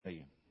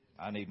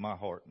I need my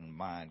heart and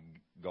mind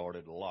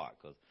guarded a lot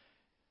because,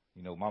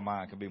 you know, my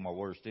mind can be my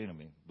worst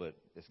enemy. But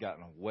it's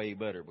gotten way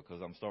better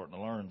because I'm starting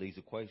to learn these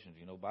equations.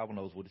 You know, the Bible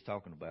knows what it's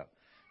talking about.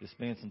 Just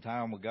spend some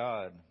time with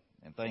God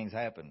and things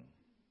happen.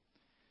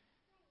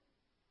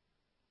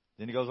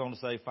 Then he goes on to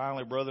say,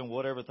 finally, brethren,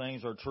 whatever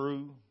things are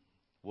true,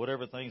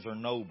 whatever things are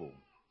noble,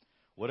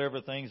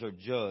 whatever things are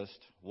just,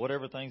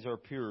 whatever things are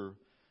pure,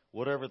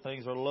 whatever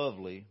things are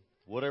lovely,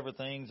 whatever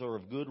things are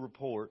of good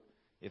report,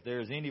 if there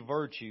is any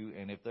virtue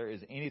and if there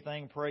is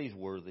anything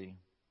praiseworthy,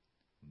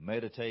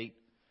 meditate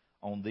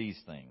on these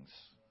things.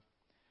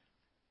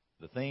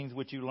 The things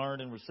which you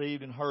learned and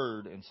received and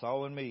heard and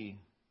saw in me,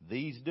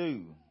 these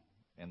do,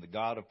 and the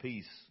God of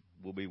peace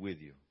will be with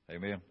you.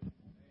 Amen.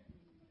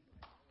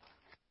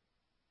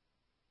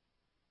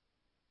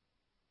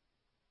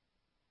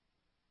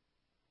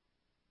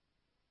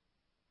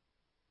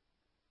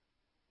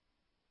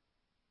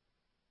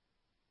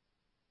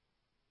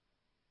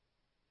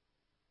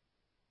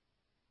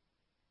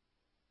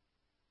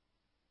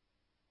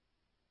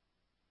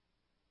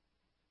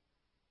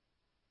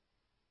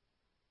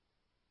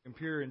 And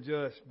pure and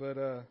just, but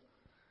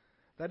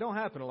that don't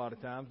happen a lot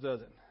of times,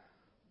 does it?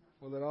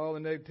 We'll let all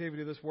the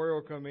negativity of this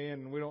world come in,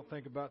 and we don't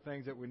think about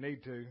things that we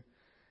need to,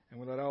 and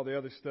we let all the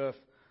other stuff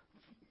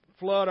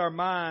flood our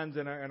minds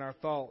and our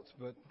thoughts.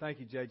 But thank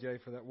you,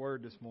 JJ, for that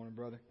word this morning,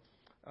 brother.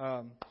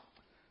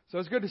 So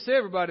it's good to see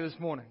everybody this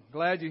morning.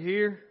 Glad you're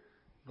here.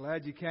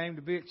 Glad you came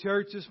to be at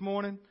church this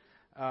morning,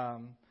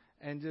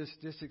 and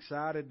just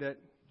excited that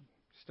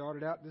you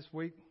started out this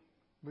week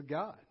with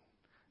God.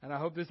 And I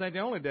hope this ain't the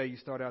only day you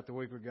start out the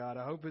week with God.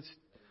 I hope it's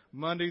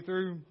Monday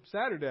through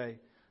Saturday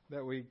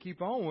that we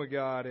keep on with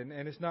God, and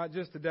it's not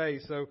just a day.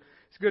 So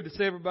it's good to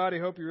see everybody.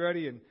 Hope you're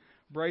ready and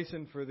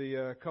bracing for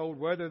the cold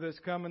weather that's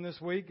coming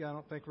this week. I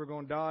don't think we're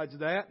going to dodge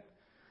that.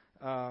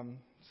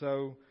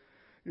 So,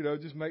 you know,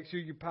 just make sure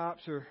your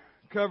pipes are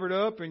covered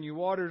up and your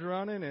water's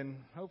running, and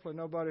hopefully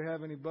nobody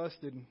have any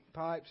busted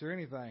pipes or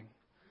anything.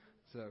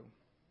 So,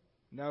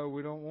 no,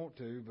 we don't want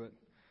to, but...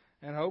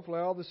 And hopefully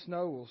all the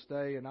snow will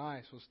stay and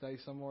ice will stay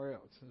somewhere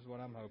else, is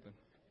what I'm hoping.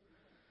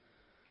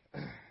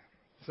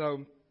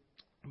 So,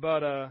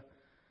 but a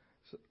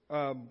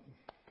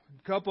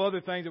couple other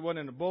things that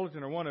wasn't in the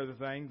bulletin, or one other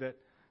thing, that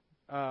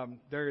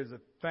there is a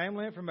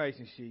family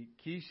information sheet.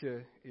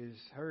 Keisha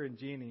her and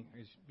Jeannie.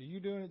 Are you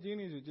doing it,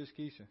 Jeannie, or is it just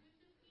Keisha?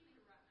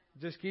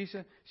 Just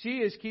Keisha? She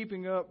is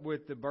keeping up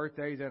with the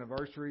birthdays,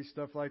 anniversaries,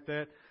 stuff like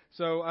that.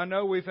 So I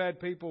know we've had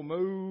people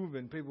move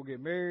and people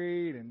get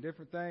married and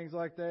different things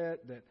like that.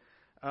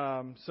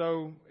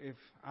 So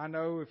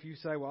if you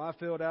say, well, I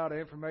filled out an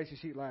information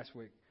sheet last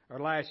week or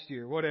last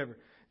year, whatever,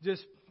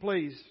 just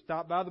please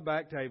stop by the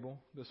back table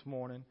this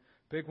morning,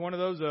 pick one of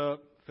those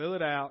up, fill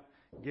it out,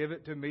 give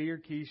it to me or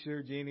Keisha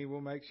or Jeannie.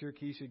 We'll make sure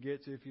Keisha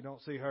gets it if you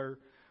don't see her.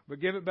 But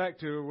give it back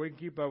to her. We can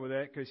keep up with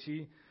that because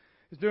she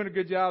is doing a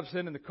good job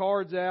sending the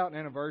cards out,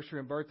 anniversary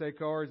and birthday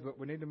cards, but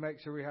we need to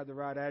make sure we have the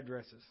right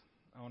addresses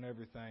on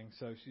everything.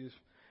 So she just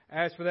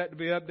asked for that to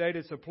be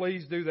updated, so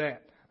please do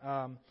that.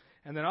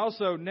 And then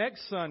also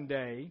next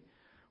Sunday,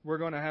 we're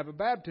going to have a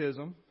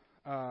baptism.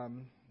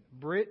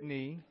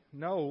 Brittany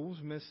Knowles,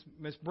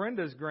 Miss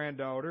Brenda's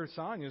granddaughter,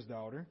 Sonia's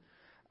daughter,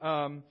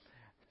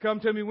 come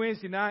to me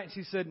Wednesday night, and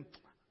she said,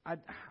 I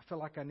feel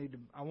like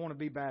I want to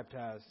be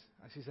baptized.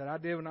 She said, I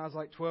did when I was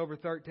like 12 or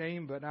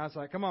 13, but I was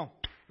like, come on,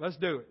 let's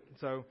do it.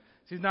 So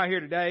she's not here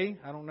today.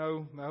 I don't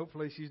know.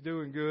 Hopefully she's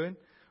doing good.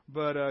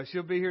 But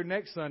she'll be here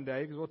next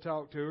Sunday because we'll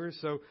talk to her.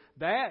 So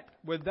that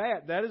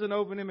is an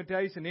open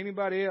invitation.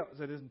 Anybody else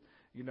that isn't,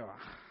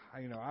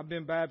 I've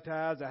been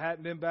baptized. I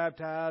hadn't been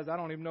baptized. I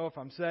don't even know if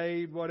I'm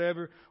saved,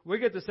 whatever. We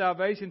get the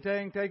salvation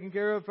thing taken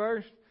care of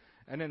first,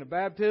 and then the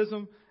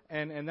baptism,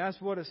 and that's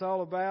what it's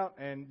all about.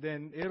 And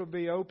then it'll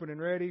be open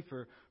and ready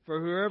for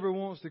whoever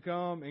wants to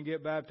come and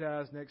get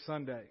baptized next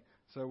Sunday.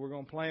 So we're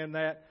going to plan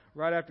that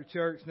right after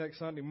church next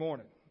Sunday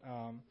morning.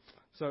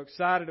 So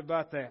excited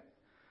about that.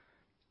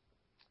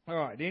 All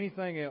right.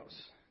 Anything else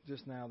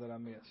just now that I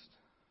missed?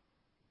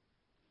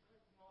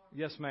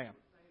 Yes, ma'am.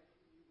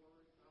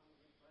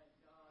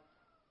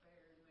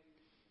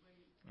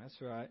 That's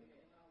right.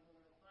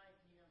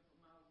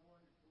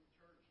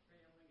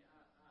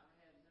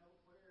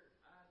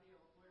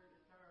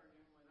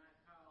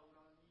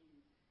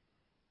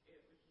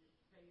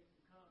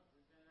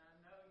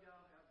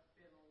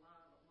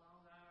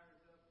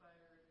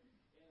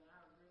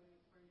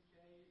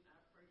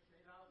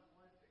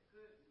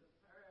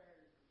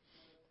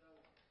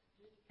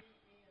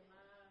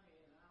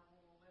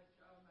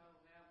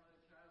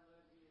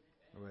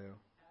 Well,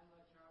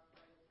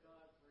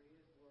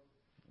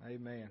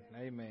 amen.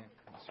 Amen.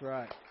 That's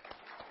right.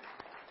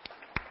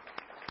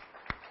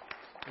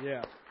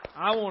 Yeah.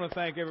 I want to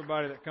thank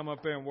everybody that come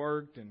up there and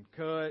worked and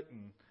cut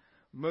and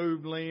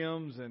moved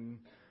limbs. And,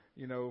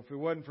 if it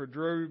wasn't for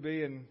Drew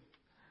being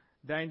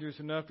dangerous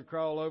enough to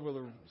crawl over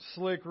the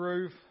slick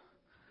roof,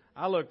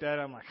 I looked at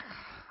it, I'm like,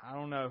 I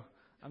don't know.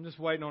 I'm just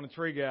waiting on a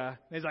tree guy. And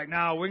he's like,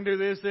 no, we can do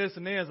this, this,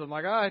 and this. I'm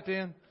like, all right,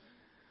 then.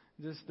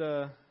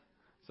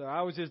 So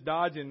I was just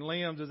dodging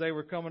limbs as they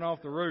were coming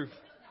off the roof.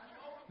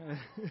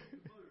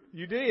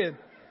 You did.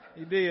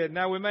 You did.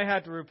 Now, we may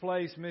have to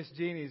replace Miss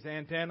Jeannie's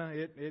antenna.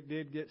 It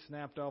did get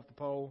snapped off the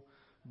pole.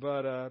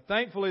 But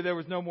thankfully, there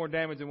was no more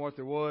damage than what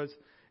there was.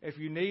 If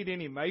you need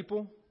any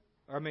maple,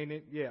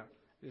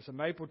 it's a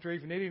maple tree.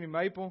 If you need any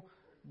maple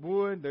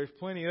wood, there's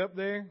plenty up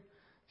there.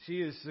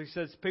 She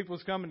says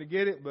people's coming to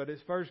get it, but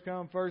it's first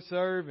come, first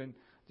serve, and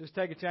just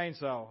take a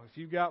chainsaw. If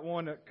you've got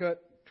one that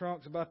cut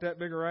trunks about that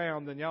big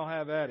around, then y'all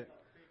have at it.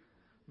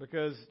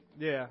 Because,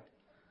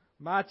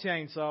 my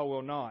chainsaw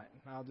will not.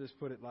 I'll just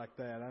put it like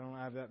that. I don't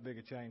have that big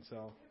a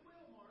chainsaw.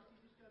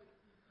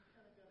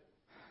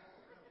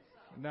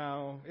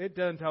 No, it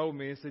done told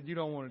me. It said, you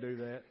don't want to do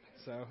that.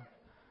 So,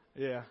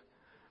 yeah.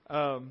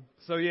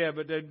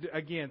 But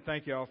again,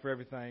 thank you all for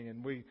everything.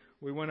 And we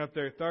went up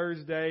there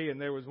Thursday,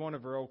 and there was one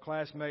of our old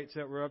classmates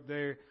that were up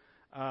there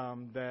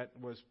that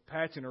was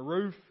patching a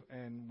roof,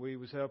 and we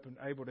was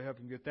able to help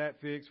him get that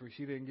fixed where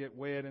she didn't get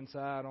wet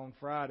inside on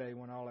Friday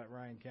when all that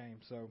rain came.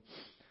 So,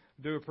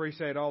 do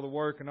appreciate all the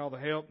work and all the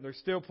help. There's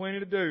still plenty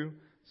to do.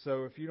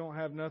 So if you don't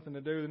have nothing to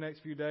do the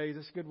next few days,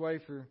 it's a good way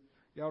for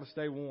y'all to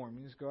stay warm.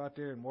 You just go out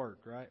there and work,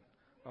 right?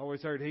 I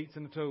always heard heat's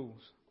in the tools.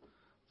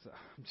 So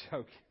I'm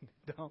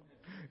joking. Don't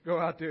go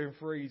out there and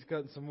freeze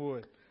cutting some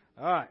wood.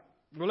 All right.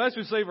 Well, let's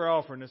receive our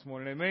offering this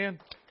morning. Amen.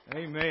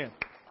 Amen.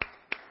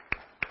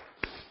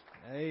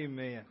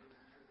 Amen.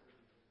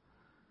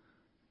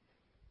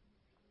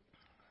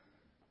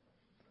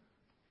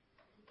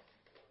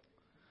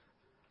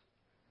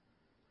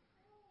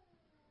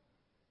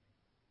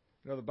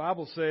 Now, the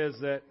Bible says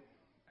that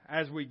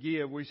as we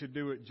give, we should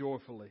do it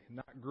joyfully,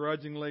 not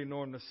grudgingly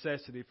nor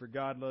necessity, for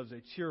God loves a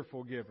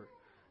cheerful giver.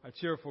 A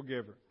cheerful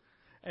giver.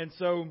 And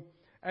so,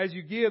 as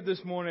you give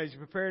this morning, as you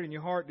prepared in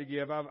your heart to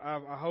give, I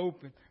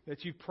hope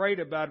that you prayed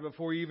about it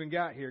before you even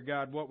got here.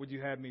 God, what would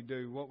you have me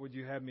do? What would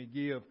you have me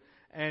give?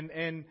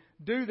 And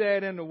do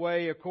that in a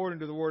way according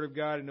to the Word of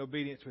God in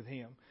obedience with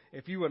Him.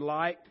 If you would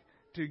like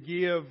to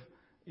give,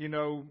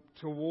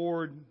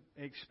 toward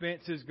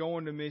expenses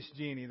going to Miss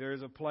Jeannie,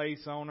 there's a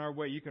place on our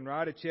way. You can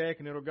write a check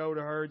and it'll go to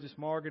her. Just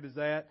mark it as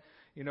that.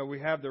 We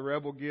have the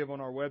Rebel Give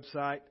on our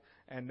website,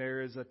 and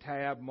there is a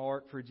tab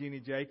marked for Jeannie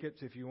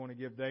Jacobs if you want to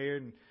give there.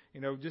 And,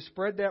 just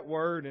spread that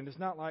word. And it's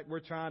not like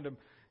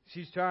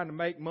she's trying to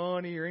make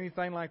money or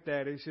anything like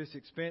that. It's just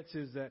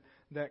expenses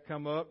that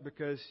come up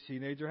because she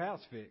needs her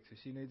house fixed.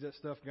 She needs that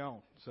stuff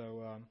gone.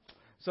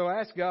 So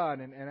ask God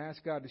and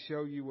ask God to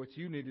show you what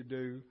you need to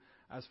do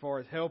as far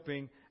as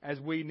helping as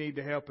we need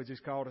to help as He's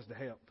called us to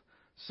help.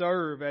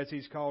 Serve as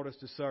He's called us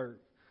to serve.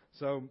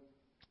 So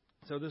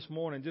this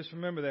morning, just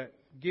remember that.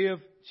 Give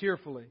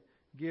cheerfully.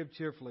 Give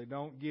cheerfully.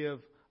 Don't give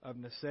of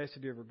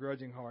necessity or a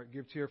grudging heart.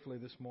 Give cheerfully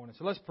this morning.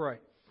 So let's pray.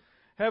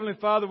 Heavenly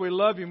Father, we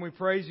love You and we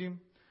praise You.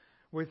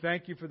 We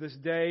thank You for this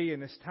day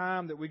and this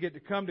time that we get to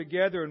come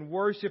together and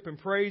worship and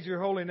praise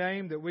Your holy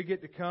name, that we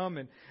get to come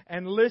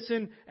and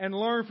listen and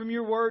learn from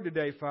Your word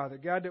today, Father.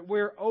 God, that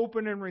we're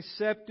open and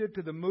receptive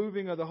to the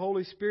moving of the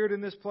Holy Spirit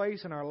in this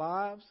place in our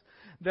lives.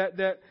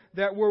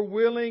 That we're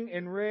willing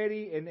and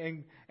ready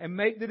and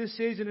make the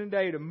decision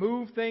today to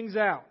move things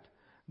out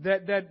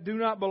that do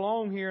not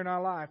belong here in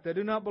our life, that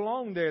do not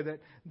belong there,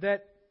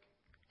 that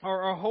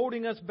are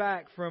holding us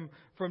back from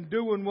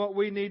doing what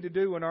we need to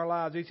do in our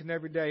lives each and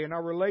every day, in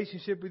our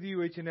relationship with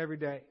You each and every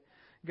day.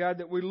 God,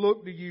 that we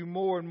look to You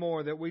more and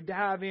more, that we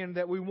dive in,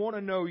 that we want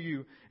to know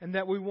You, and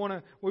that we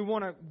want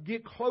to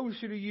get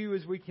closer to You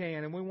as we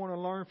can, and we want to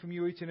learn from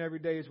You each and every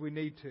day as we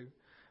need to.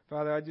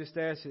 Father, I just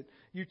ask that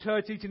You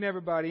touch each and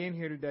everybody in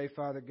here today,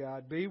 Father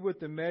God. Be with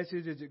the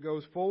message as it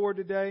goes forward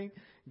today.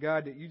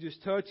 God, that You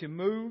just touch and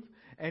move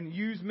and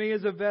use me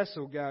as a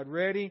vessel, God,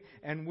 ready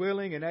and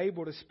willing and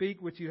able to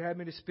speak what You have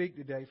me to speak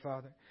today,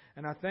 Father.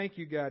 And I thank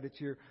You, God,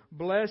 that You're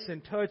bless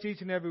and touch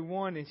each and every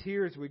one is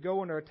here as we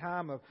go into our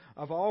time of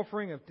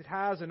offering, of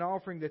tithes and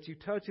offering, that You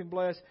touch and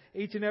bless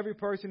each and every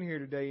person here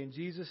today. In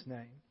Jesus'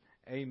 name,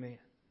 amen.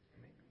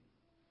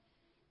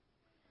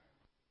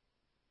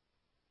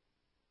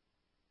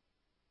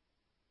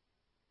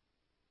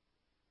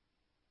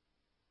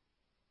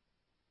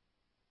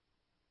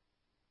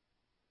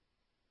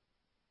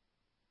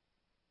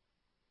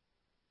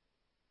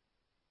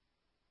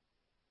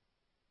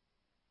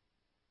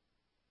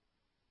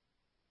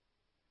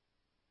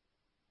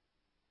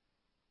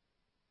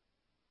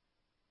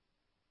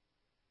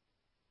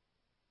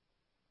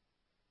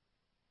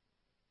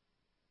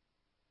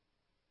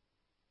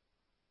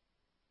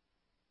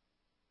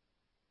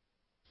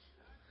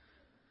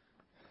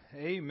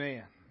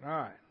 Amen. All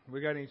right.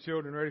 We got any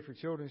children ready for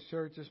children's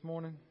church this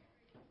morning?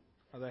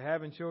 Are they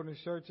having children's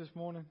church this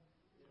morning?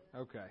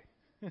 Okay.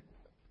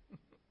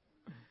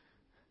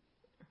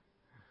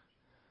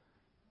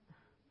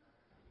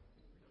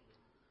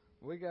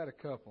 We got a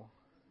couple.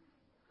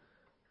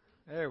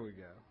 There we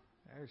go.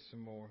 There's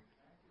some more.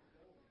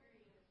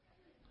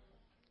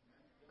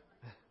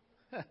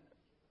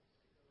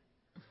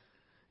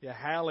 Yeah,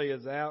 Hallie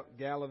is out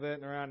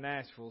gallivanting around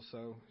Nashville,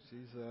 so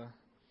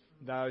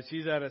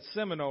she's at a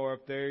seminar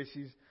up there.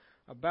 She's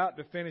about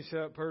to finish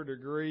up her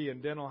degree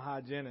in dental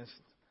hygienist,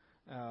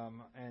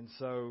 and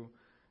so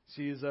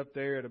she is up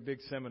there at a big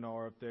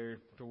seminar up there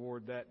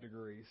toward that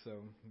degree.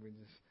 So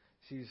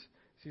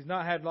she's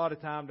not had a lot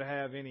of time to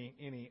have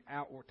any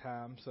outward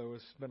time. So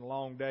it's been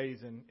long days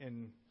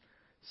in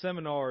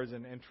seminars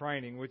and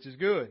training, which is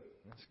good.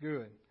 That's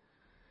good.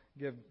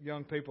 Give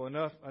young people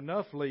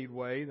enough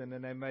leadway, and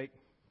then they make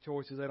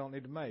choices they don't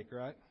need to make,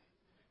 right?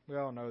 We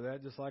all know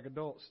that, just like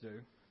adults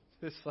do.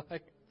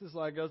 Just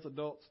like us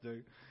adults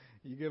do.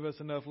 You give us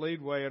enough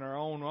leadway in our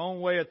own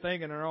way of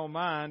thinking, our own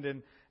mind,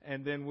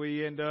 and then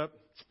we end up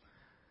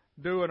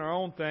doing our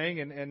own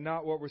thing and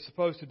not what we're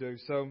supposed to do.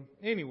 So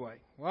anyway,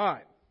 all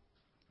right.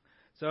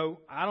 So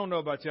I don't know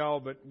about y'all,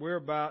 but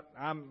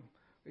I'm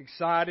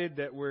excited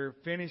that we're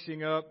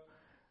finishing up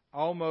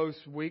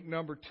almost week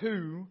number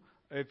 2.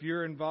 If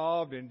you're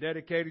involved and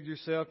dedicated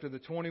yourself to the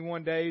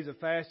 21 days of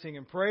fasting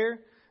and prayer,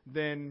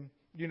 then,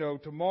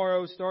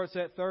 tomorrow starts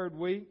that 3rd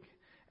week.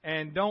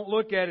 And don't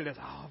look at it as,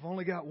 I've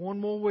only got one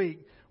more week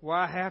where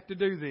I have to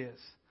do this.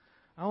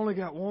 I only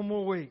got one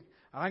more week.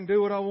 I can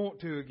do what I want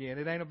to again.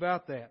 It ain't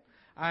about that.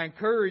 I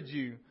encourage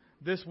you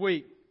this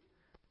week,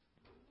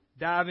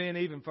 dive in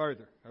even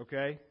further,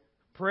 okay?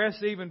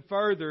 Press even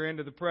further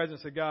into the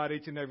presence of God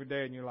each and every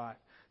day in your life.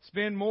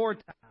 Spend more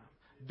time.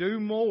 Do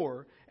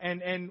more.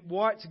 And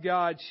watch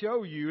God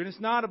show you. And it's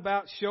not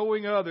about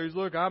showing others,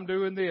 look, I'm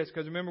doing this.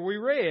 Because remember, we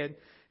read,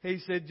 He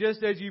said,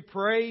 just as you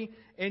pray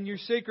in your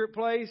secret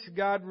place,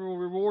 God will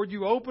reward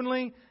you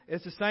openly.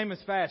 It's the same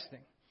as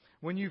fasting.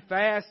 When you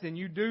fast and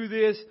you do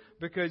this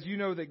because you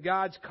know that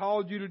God's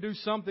called you to do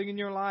something in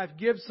your life,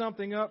 give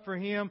something up for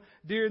Him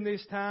during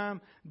this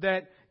time,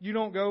 that you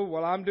don't go,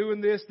 well, I'm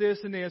doing this, this,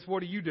 and this.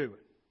 What are you doing?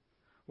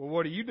 Well,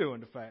 what are you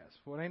doing to fast?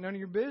 Well, it ain't none of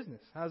your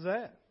business. How's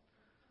that?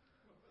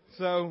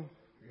 So,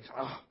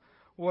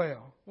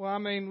 well, I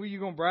mean, were you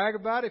going to brag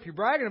about it? If you're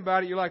bragging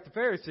about it, you're like the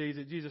Pharisees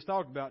that Jesus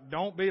talked about.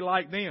 Don't be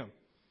like them.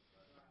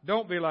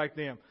 Don't be like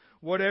them.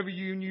 Whatever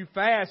you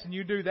fast and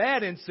you do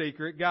that in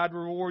secret, God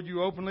will reward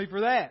you openly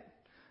for that.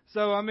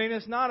 So, I mean,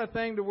 it's not a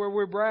thing to where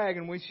we're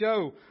bragging, we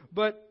show.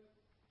 But,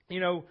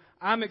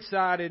 I'm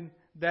excited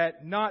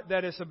that not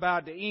that it's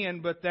about to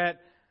end, but that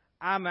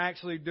I'm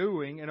actually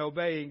doing and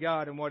obeying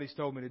God and what He's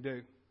told me to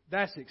do.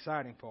 That's the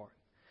exciting part.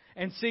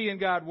 And seeing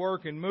God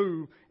work and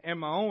move in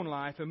my own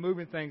life and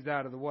moving things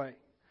out of the way.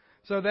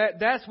 So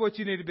that's what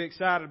you need to be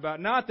excited about.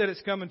 Not that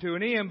it's coming to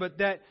an end, but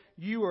that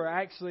you are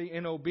actually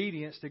in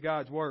obedience to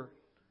God's Word.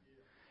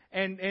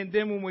 And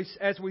then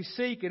as we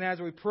seek and as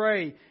we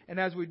pray and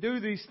as we do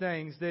these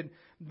things,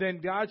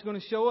 then God's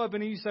going to show up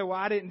and you say, well,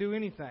 I didn't do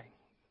anything.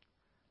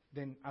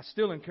 Then I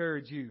still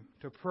encourage you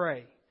to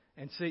pray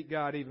and seek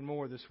God even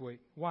more this week.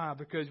 Why?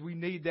 Because we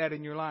need that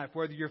in your life.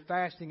 Whether you're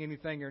fasting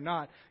anything or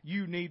not,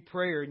 you need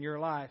prayer in your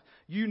life.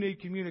 You need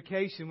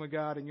communication with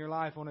God in your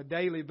life on a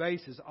daily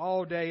basis,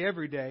 all day,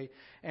 every day,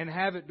 and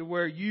have it to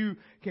where you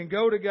can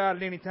go to God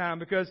at any time.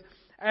 Because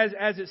as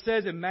it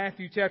says in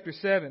Matthew chapter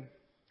 7,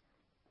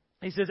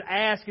 He says,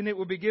 ask and it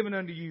will be given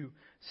unto you.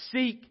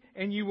 Seek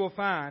and you will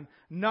find.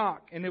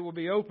 Knock and it will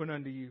be open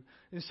unto you.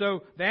 And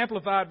so the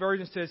Amplified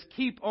Version says,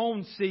 keep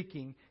on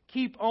seeking.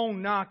 Keep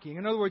on knocking.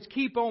 In other words,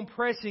 keep on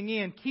pressing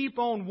in. Keep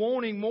on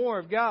wanting more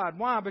of God.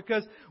 Why?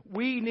 Because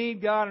we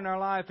need God in our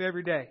life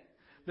every day.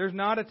 There's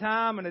not a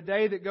time and a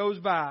day that goes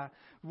by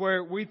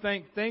where we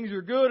think things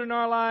are good in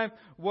our life,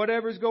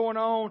 whatever's going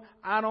on,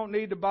 I don't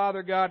need to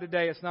bother God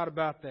today. It's not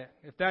about that.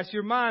 If that's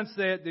your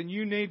mindset, then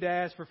you need to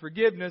ask for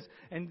forgiveness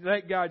and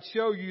let God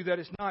show you that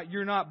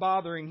you're not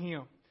bothering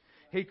Him.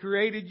 He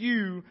created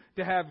you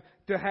to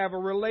have a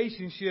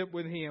relationship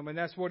with Him, and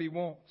that's what He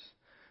wants.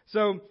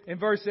 So in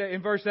verse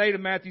 8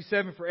 of Matthew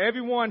 7, for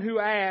everyone who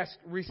asks,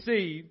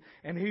 receive,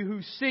 and he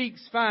who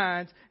seeks,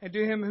 finds, and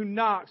to him who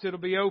knocks, it'll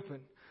be open.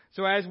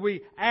 So as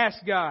we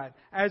ask God,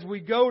 as we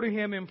go to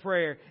Him in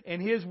prayer,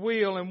 and His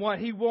will and what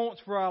He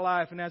wants for our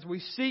life, and as we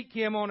seek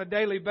Him on a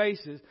daily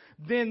basis,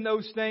 then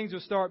those things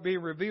will start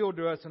being revealed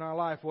to us in our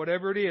life.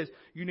 Whatever it is,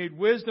 you need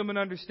wisdom and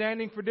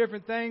understanding for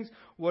different things.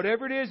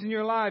 Whatever it is in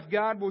your life,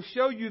 God will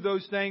show you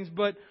those things,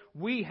 but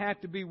we have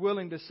to be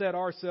willing to set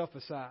ourselves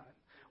aside.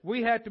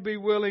 We have to be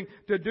willing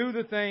to do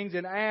the things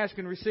and ask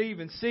and receive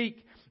and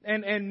seek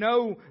and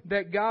know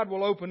that God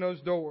will open those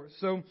doors.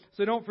 So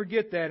don't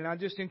forget that. And I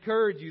just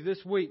encourage you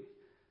this week,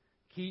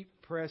 keep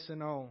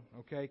pressing on.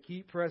 Okay,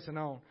 keep pressing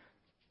on.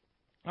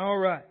 All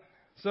right.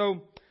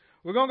 So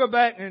we're going to go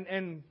back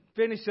and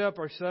finish up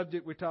our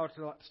subject we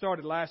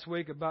started last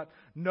week about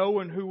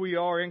knowing who we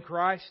are in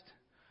Christ.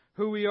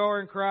 Who we are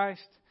in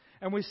Christ.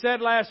 And we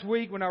said last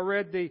week when I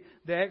read the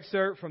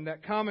excerpt from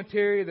that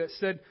commentary that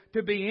said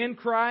to be in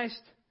Christ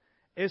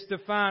is to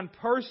find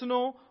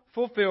personal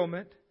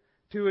fulfillment,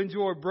 to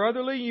enjoy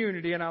brotherly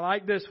unity, and I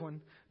like this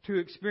one, to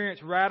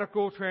experience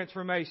radical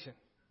transformation.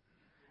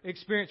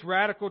 Experience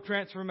radical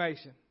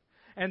transformation.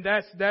 And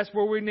that's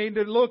where we need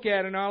to look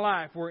at in our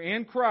life. We're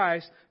in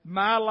Christ.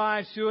 My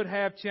life should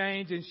have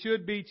changed and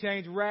should be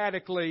changed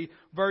radically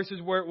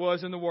versus where it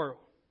was in the world.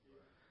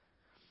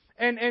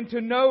 And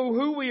to know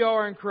who we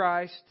are in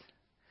Christ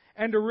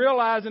and to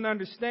realize and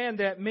understand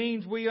that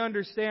means we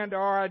understand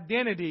our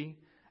identity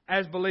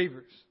as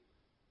believers.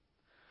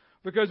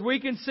 Because we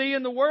can see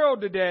in the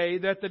world today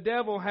that the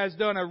devil has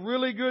done a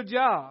really good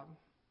job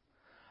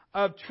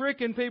of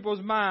tricking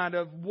people's mind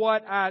of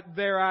what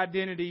their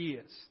identity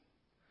is.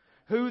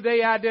 Who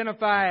they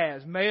identify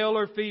as, male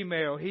or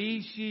female,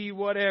 he, she,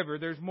 whatever.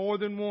 There's more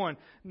than one.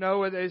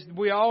 No,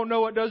 we all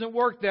know it doesn't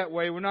work that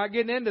way. We're not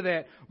getting into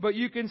that. But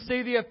you can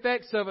see the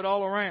effects of it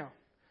all around.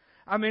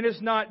 I mean,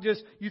 it's not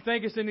just, you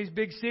think it's in these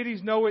big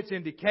cities. No, it's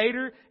in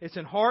Decatur, it's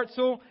in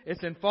Hartselle,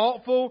 it's in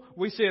Faultville.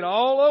 We see it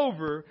all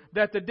over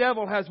that the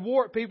devil has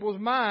warped people's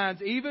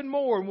minds even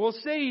more. And we'll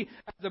see,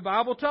 as the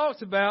Bible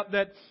talks about,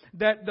 that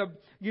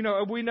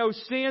we know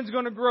sin's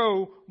going to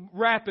grow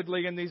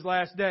rapidly in these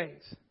last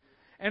days.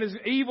 And as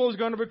evil is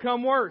going to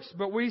become worse.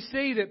 But we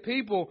see that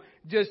people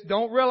just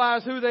don't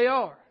realize who they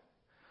are.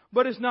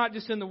 But it's not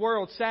just in the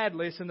world,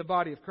 sadly, it's in the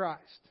body of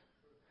Christ.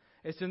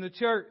 It's in the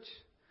church.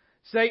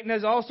 Satan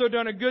has also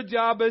done a good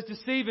job as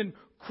deceiving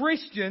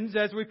Christians,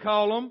 as we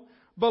call them,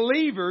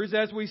 believers,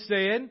 as we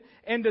said,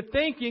 into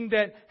thinking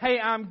that, hey,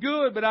 I'm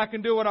good, but I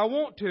can do what I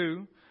want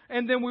to.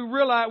 And then we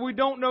realize we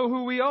don't know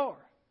who we are.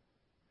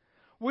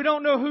 We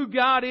don't know who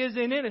God is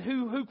in it,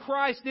 who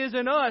Christ is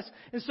in us.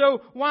 And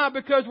so, why?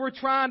 Because we're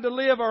trying to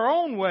live our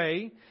own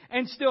way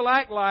and still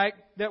act like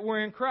that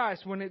we're in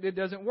Christ when it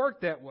doesn't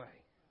work that way.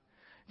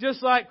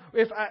 Just like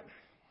this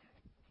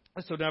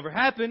will never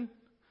happen.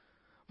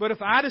 But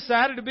if I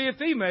decided to be a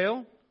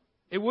female,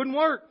 it wouldn't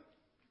work.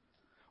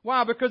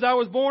 Why? Because I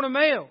was born a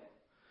male.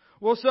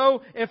 Well,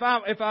 so if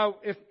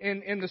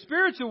in the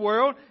spiritual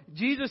world,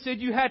 Jesus said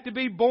you had to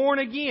be born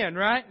again,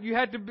 right? You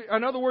had to be,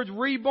 in other words,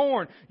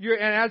 reborn. And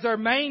as our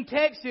main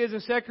text is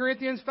in 2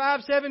 Corinthians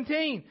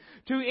 5:17,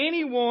 to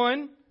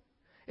anyone,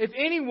 if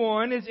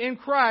anyone is in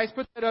Christ,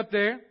 put that up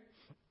there.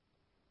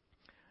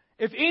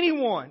 If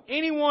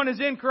anyone is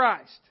in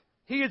Christ,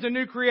 he is a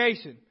new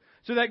creation.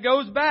 So that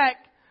goes back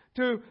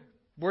to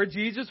where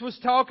Jesus was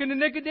talking to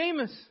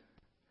Nicodemus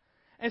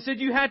and said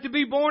you had to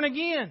be born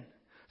again.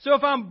 So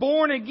if I'm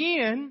born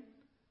again,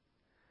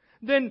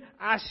 then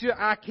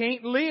I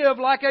can't live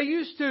like I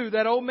used to.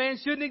 That old man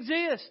shouldn't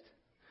exist.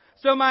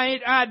 So my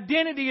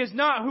identity is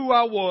not who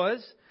I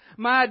was.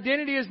 My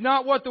identity is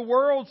not what the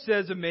world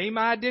says of me.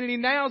 My identity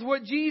now is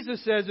what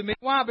Jesus says of me.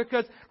 Why?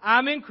 Because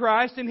I'm in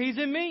Christ and He's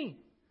in me.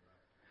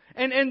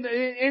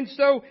 And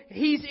so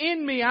He's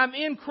in me. I'm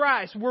in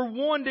Christ. We're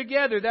one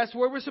together. That's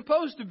where we're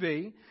supposed to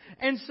be.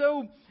 And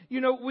so,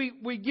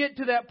 we get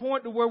to that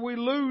point to where we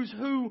lose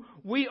who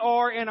we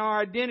are in our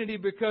identity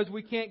because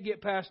we can't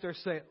get past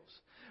ourselves.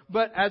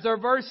 But as our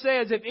verse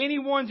says, if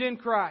anyone's in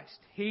Christ,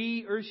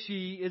 he or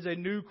she is a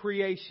new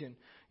creation.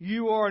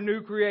 You are a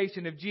new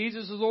creation. If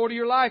Jesus is Lord of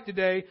your life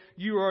today,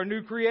 you are a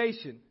new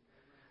creation.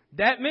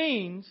 That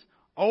means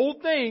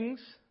old things,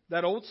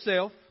 that old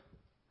self,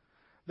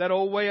 that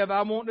old way of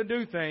I want to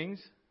do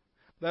things,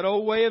 that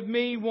old way of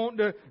me wanting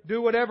to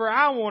do whatever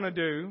I want to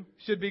do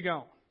should be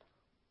gone.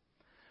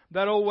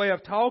 That old way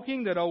of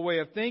talking, that old way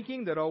of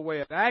thinking, that old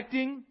way of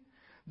acting,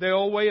 the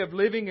old way of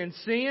living in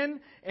sin.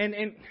 And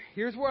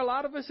here's where a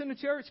lot of us in the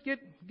church get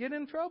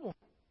in trouble.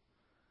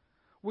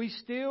 We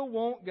still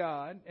want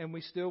God and we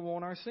still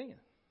want our sin.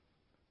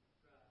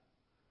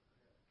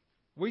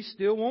 We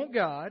still want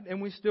God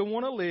and we still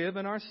want to live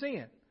in our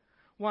sin.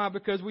 Why?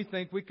 Because we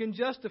think we can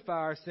justify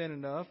our sin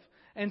enough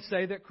and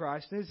say that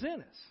Christ is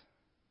in us.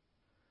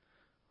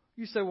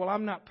 You say, well,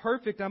 I'm not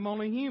perfect, I'm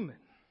only human.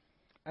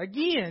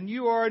 Again,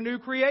 you are a new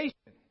creation.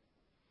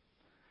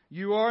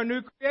 You are a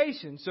new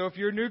creation. So if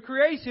you're a new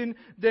creation,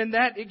 then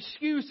that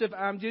excuse of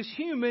I'm just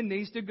human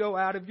needs to go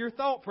out of your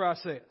thought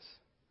process.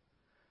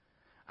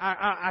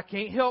 I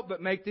can't help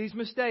but make these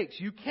mistakes.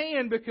 You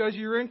can because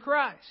you're in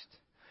Christ.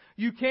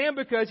 You can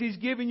because He's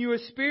given you a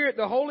Spirit,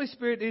 the Holy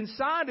Spirit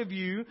inside of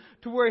you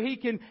to where He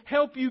can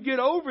help you get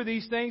over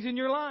these things in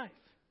your life.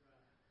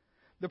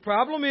 The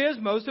problem is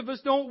most of us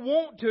don't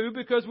want to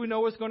because we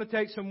know it's going to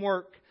take some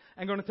work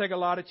and going to take a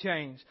lot of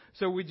change.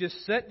 So we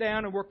just sit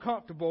down and we're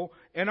comfortable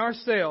in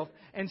ourselves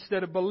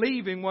instead of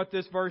believing what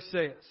this verse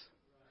says.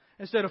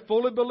 Instead of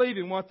fully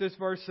believing what this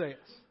verse says.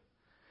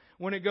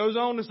 When it goes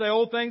on to say,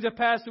 old things have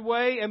passed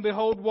away, and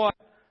behold what?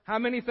 How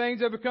many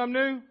things have become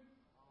new?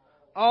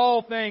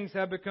 All things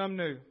have become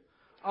new.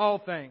 All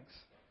things.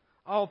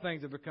 All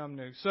things have become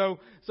new. So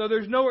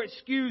there's no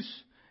excuse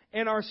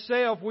in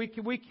ourselves. We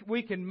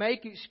can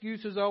make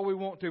excuses all we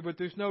want to, but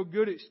there's no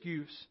good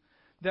excuse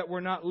that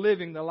we're not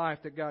living the life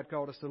that God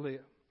called us to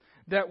live.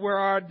 That where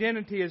our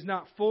identity is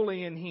not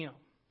fully in Him.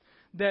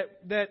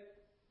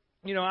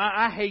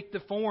 I hate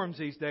the forms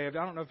these days.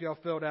 I don't know if y'all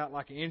filled out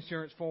like an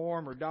insurance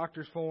form or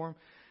doctor's form.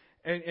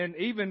 And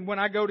even when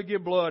I go to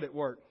give blood at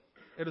work,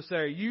 it'll say,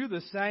 are you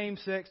the same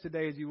sex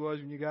today as you was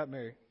when you got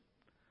married?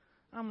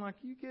 I'm like,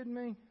 you kidding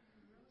me?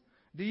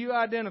 Do you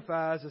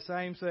identify as the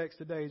same sex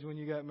today as when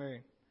you got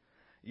married?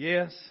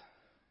 Yes.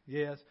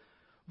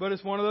 But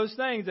it's one of those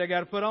things they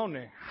got to put on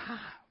there.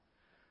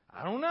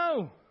 I don't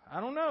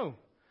know.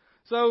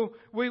 So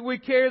we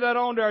carry that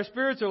on to our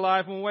spiritual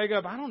life when we wake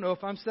up. I don't know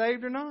if I'm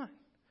saved or not.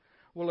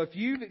 Well, if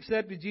you've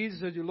accepted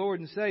Jesus as your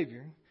Lord and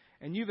Savior,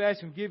 and you've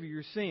asked Him to give you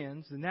your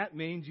sins, then that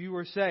means you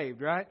are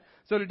saved, right?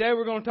 So today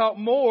we're going to talk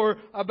more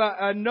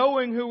about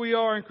knowing who we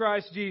are in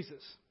Christ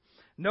Jesus.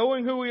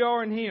 Knowing who we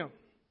are in Him.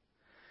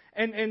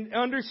 And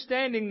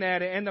understanding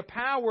that and the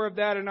power of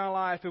that in our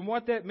life and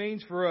what that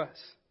means for us.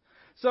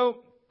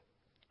 So,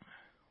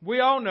 we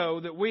all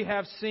know that we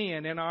have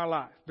sin in our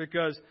life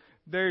because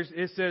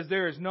it says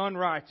there is none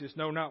righteous,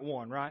 no, not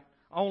one, right?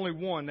 Only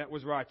one that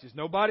was righteous.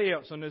 Nobody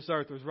else on this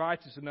earth was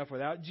righteous enough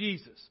without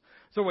Jesus.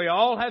 So we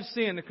all have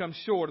sin that comes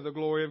short of the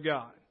glory of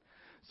God.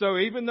 So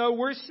even though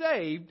we're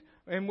saved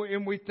and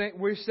we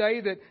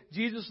say that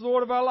Jesus is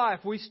Lord of our life,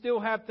 we still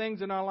have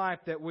things in our life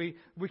that we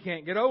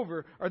can't get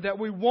over or that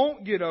we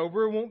won't get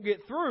over, won't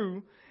get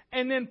through.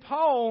 And then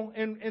Paul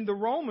and the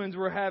Romans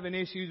were having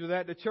issues with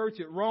that, the church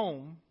at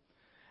Rome.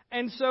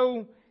 And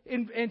so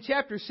in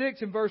chapter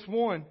 6 and verse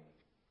 1,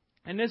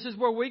 and this is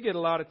where we get a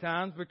lot of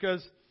times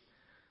because,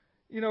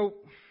 you know,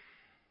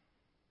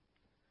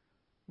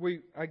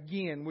 we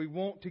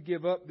want to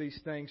give up these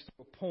things to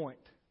a point,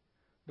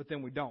 but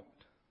then we don't.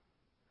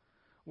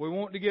 We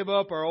want to give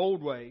up our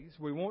old ways.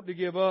 We want to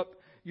give up,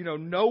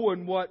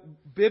 knowing what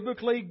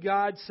biblically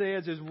God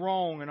says is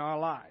wrong in our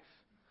life,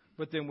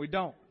 but then we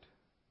don't.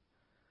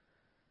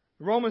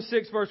 Romans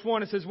 6 verse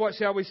 1, it says, "What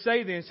shall we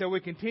say then? Shall we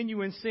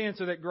continue in sin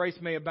so that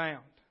grace may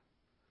abound?"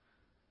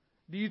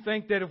 Do you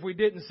think that if we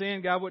didn't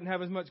sin, God wouldn't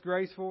have as much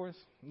grace for us?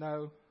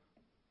 No.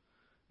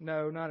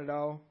 No, not at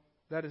all.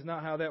 That is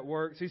not how that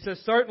works. He says,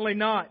 "Certainly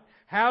not.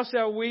 How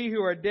shall we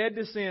who are dead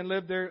to sin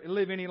live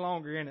any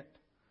longer in it?"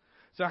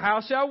 So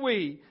how shall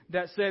we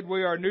that said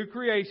we are a new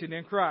creation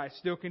in Christ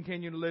still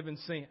continue to live in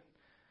sin?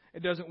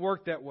 It doesn't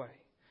work that way.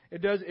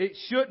 It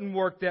shouldn't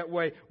work that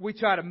way. We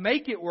try to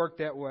make it work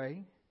that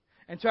way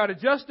and try to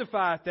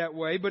justify it that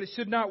way, but it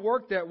should not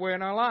work that way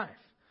in our life.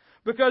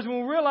 Because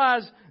when we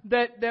realize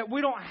that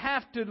we don't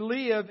have to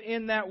live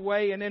in that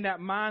way and in that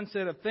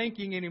mindset of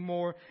thinking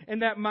anymore, in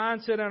that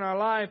mindset in our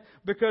life,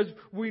 because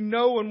we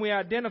know and we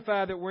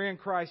identify that we're in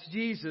Christ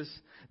Jesus,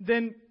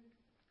 then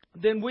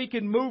we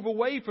can move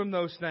away from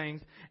those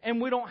things and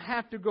we don't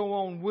have to go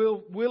on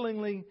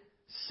willingly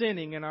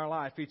sinning in our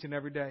life each and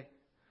every day.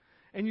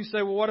 And you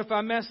say, well, what if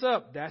I mess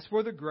up? That's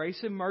where the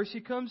grace and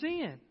mercy comes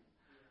in.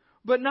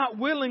 But not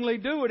willingly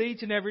do it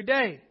each and every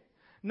day.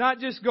 Not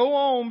just go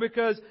on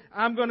because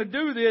I'm going to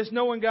do this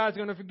knowing God's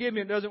going to forgive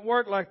me. It doesn't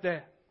work like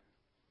that.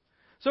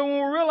 So when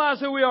we realize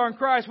who we are in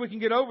Christ, we can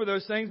get over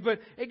those things.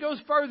 But it goes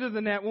further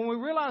than that. When we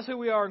realize who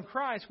we are in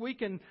Christ, we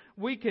can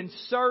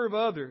serve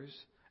others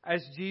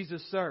as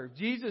Jesus served.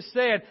 Jesus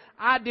said,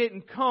 "I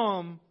didn't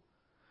come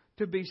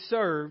to be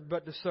served,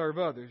 but to serve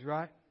others,"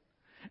 right?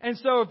 And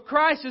so if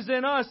Christ is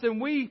in us,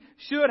 then we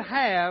should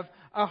have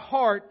a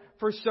heart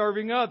for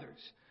serving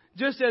others.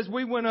 Just as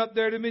we went up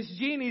there to Miss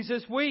Jeannie's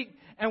this week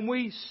and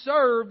we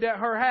served at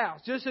her house.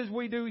 Just as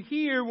we do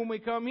here when we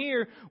come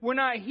here, we're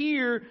not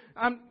here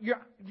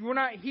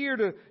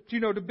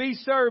to be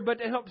served, but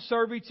to help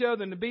serve each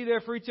other and to be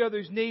there for each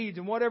other's needs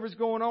and whatever's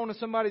going on in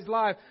somebody's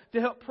life,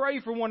 to help pray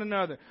for one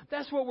another.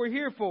 That's what we're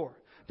here for.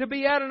 To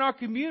be out in our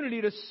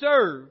community to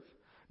serve.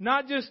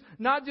 Not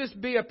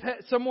just be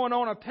someone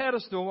on a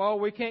pedestal. Oh,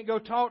 we can't go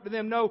talk to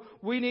them. No,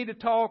 we need to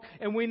talk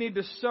and we need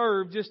to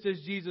serve just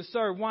as Jesus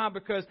served. Why?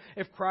 Because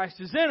if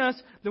Christ is in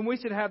us, then we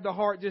should have the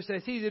heart just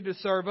as He did to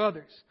serve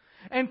others.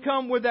 And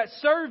come with that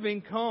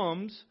serving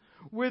comes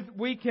with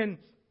we can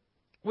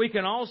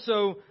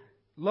also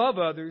love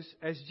others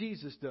as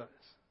Jesus does.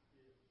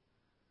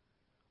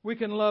 We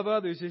can love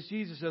others as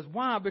Jesus does.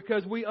 Why?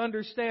 Because we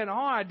understand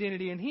our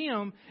identity in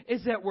Him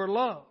is that we're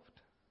loved.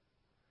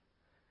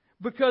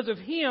 Because of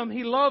Him,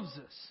 He loves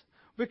us.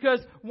 Because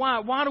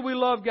why? Why do we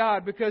love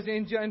God? Because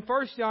in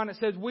 1 John it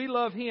says we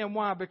love Him.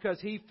 Why? Because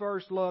He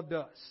first loved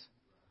us.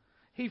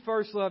 He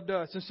first loved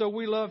us. And so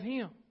we love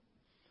Him.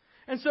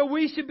 And so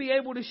we should be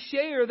able to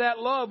share that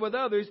love with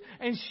others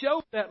and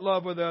show that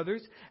love with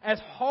others as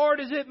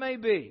hard as it may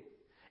be.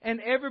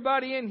 And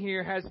everybody in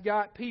here has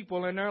got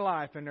people in their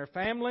life, in their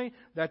family,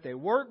 that they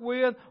work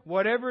with,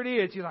 whatever it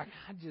is. You're like,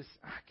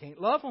 I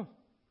can't love them.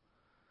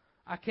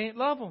 I can't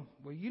love them.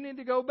 Well, you need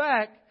to go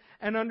back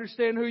and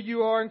understand who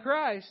you are in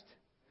Christ.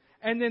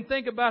 And then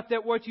think about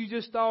that, what you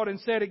just thought and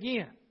said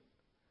again.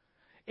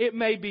 It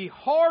may be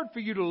hard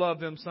for you to love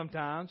them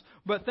sometimes,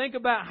 but think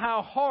about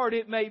how hard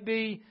it may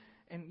be.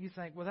 And you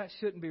think, well, that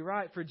shouldn't be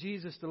right for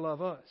Jesus to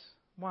love us.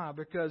 Why?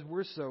 Because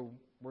we're so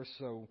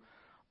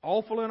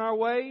awful in our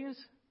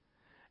ways.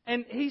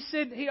 And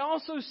He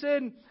also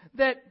said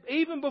that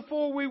even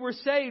before we were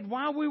saved,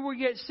 while we were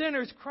yet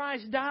sinners,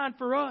 Christ died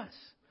for us.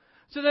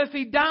 So that if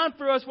He died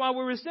for us while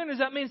we were sinners,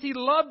 that means He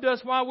loved us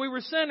while we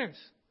were sinners.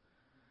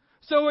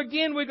 So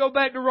again, we go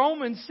back to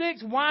Romans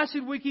 6. Why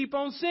should we keep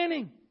on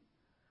sinning?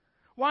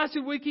 Why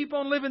should we keep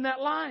on living that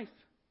life?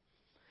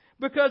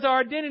 Because our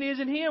identity is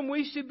in Him.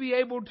 We should be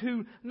able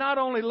to not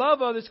only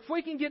love others. If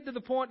we can get to the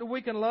point that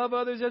we can love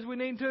others as we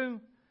need to,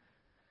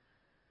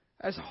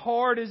 as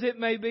hard as it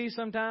may be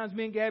sometimes,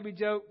 me and Gabby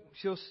joke.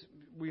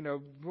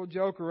 We'll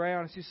joke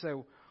around and she'll say,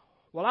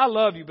 well, I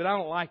love you, but I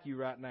don't like you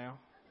right now.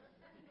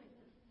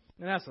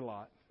 And that's a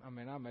lot. I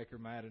mean, I make her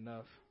mad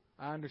enough.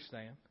 I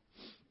understand.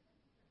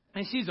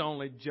 And she's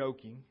only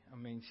joking. I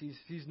mean,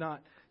 she's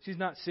not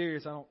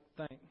serious, I don't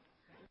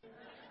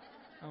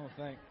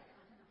think.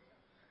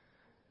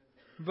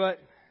 But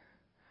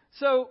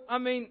so, I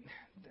mean,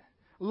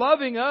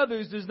 loving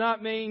others does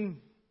not mean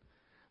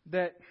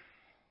that,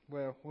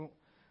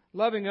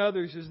 loving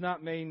others does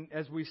not mean,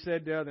 as we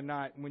said the other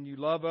night, when you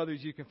love others,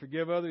 you can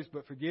forgive others,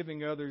 but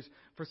forgiving others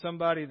for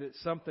somebody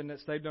that's something that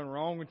they've done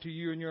wrong to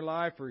you in your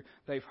life, or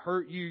they've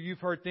hurt you, you've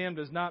hurt them,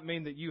 does not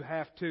mean that you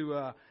have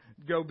to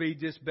go be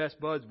just best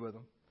buds with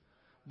them.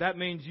 That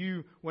means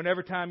you,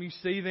 whenever time you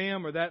see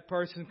them or that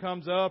person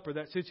comes up or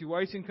that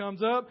situation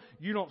comes up,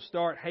 you don't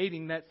start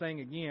hating that thing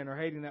again or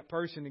hating that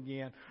person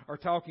again or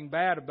talking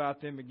bad about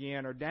them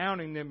again or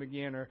downing them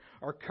again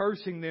or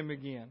cursing them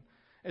again,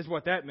 is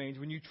what that means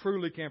when you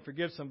truly can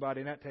forgive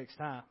somebody, and that takes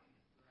time.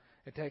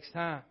 It takes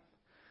time.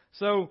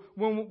 So,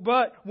 when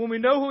we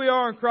know who we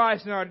are in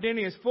Christ and our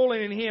identity is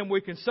fully in Him,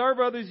 we can serve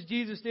others as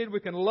Jesus did,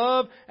 we can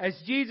love as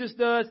Jesus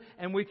does,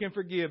 and we can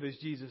forgive as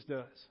Jesus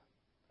does.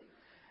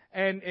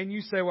 And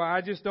you say, well,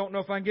 I just don't know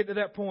if I can get to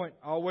that point.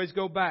 Always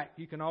go back.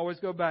 You can always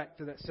go back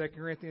to that 2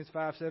 Corinthians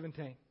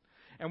 5:17.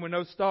 And when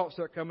those thoughts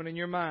start coming in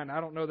your mind, I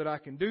don't know that I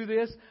can do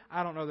this.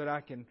 I don't know that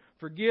I can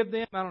forgive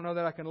them. I don't know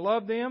that I can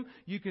love them.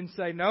 You can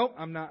say, no,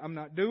 I'm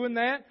not doing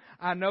that.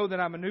 I know that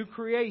I'm a new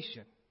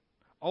creation.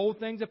 Old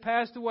things have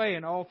passed away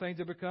and all things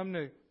have become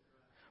new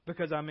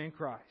because I'm in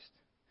Christ.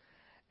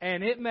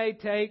 And it may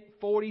take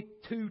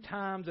 42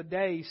 times a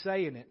day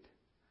saying it,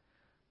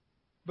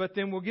 but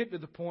then we'll get to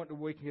the point that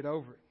we can get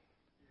over it.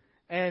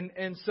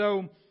 And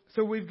so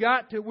we've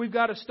got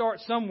to start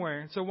somewhere.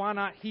 And so why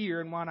not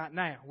here and why not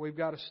now? We've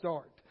got to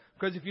start.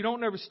 Because if you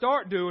don't ever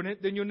start doing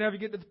it, then you'll never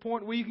get to the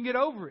point where you can get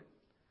over it.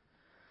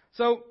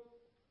 So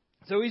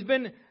he's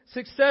been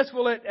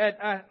successful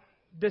at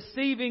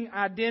deceiving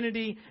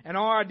identity and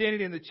our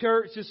identity in the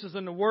church, just as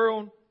in the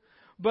world.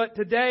 But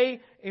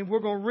today, and we're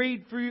going to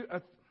read through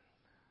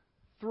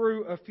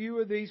a few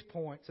of these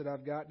points that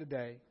I've got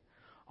today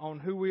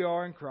on who we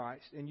are in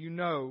Christ. And you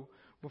know,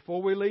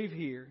 before we leave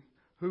here,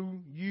 who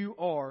you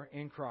are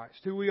in Christ,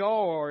 who we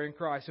all are in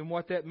Christ, and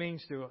what that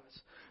means to us.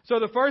 So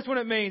the first one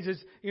it means is,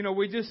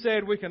 we just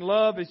said we can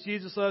love as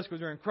Jesus loves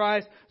because we're in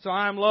Christ. So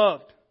I am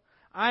loved.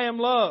 I am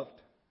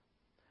loved.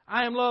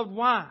 I am loved.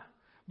 Why?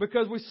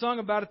 Because we sung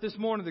about it this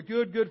morning, the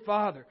good, good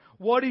Father.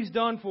 What He's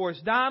done for us,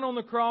 dying on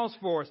the cross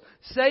for us,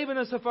 saving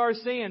us of our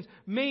sins,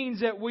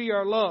 means that we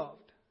are loved.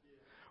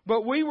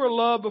 But we were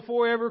loved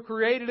before ever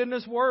created in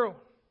this world.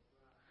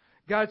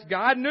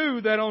 God knew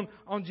that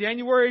on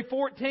January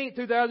 14th,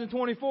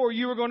 2024,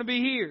 you were going to be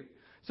here.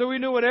 So He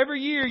knew whatever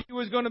year you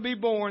was going to be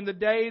born, the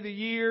day, the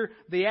year,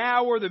 the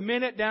hour, the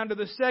minute, down to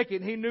the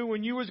second. He knew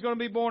when you was going to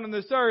be born on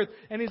this earth.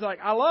 And He's like,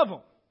 I love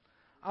them.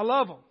 I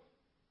love them.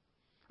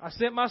 I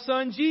sent my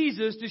Son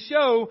Jesus to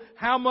show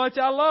how much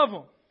I love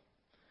them.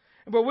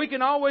 But we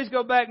can always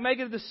go back, make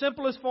it the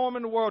simplest form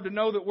in the world to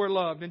know that we're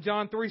loved. In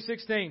John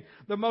 3:16,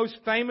 the most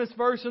famous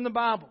verse in the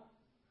Bible.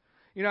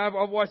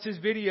 I've watched this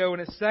video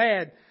and it's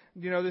sad.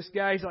 This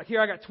guy's like,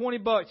 here, I got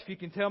 $20 if you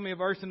can tell me a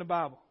verse in the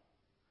Bible.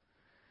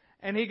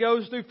 And he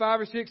goes through 5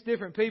 or 6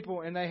 different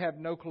people and they have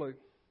no clue.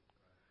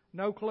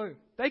 No clue.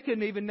 They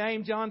couldn't even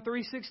name John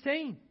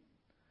 3:16.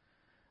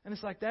 And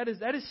it's like, that is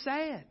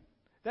sad.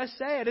 That's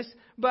sad.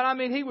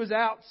 He was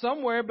out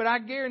somewhere, but I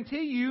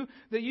guarantee you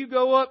that you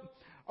go up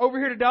over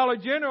here to Dollar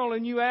General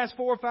and you ask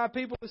 4 or 5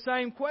 people the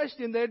same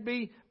question,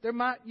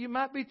 you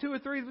might be 2 or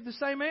 3 with the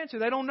same answer.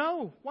 They don't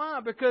know. Why?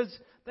 Because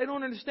they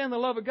don't understand the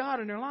love of God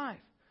in their life.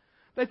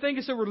 They think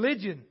it's a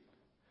religion.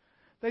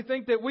 They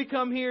think that we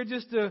come here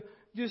just to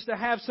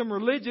have some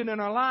religion in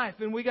our life.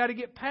 And we got to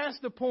get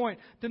past the point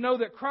to know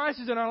that Christ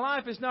is in our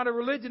life. It's not a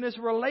religion, it's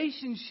a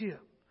relationship.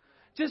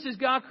 Just as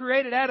God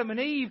created Adam and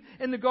Eve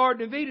in the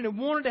Garden of Eden and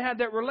wanted to have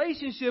that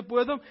relationship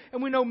with them,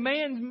 and we know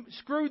man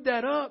screwed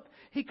that up,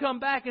 He come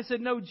back and said,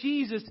 no,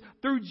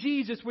 through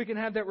Jesus we can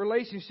have that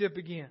relationship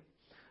again.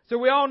 So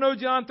we all know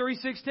John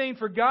 3:16,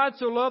 for God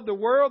so loved the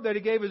world that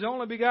He gave His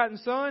only begotten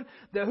Son,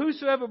 that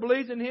whosoever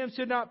believes in Him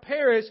should not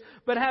perish,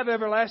 but have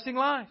everlasting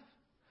life.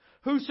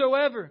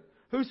 Whosoever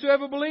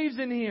believes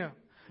in Him.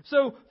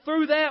 So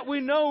through that we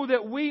know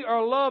that we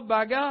are loved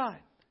by God.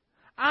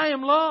 I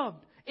am loved.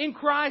 In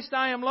Christ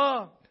I am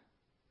loved.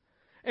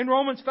 In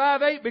Romans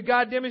 5:8, but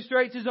God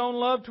demonstrates His own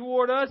love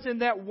toward us in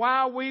that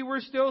while we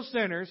were still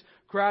sinners,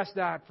 Christ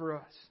died for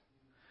us.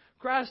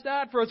 Christ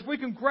died for us. If we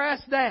can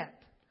grasp that,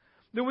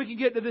 then we can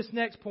get to this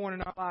next point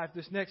in our life,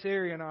 this next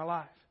area in our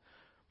life.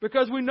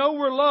 Because we know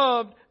we're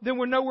loved, then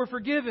we know we're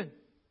forgiven.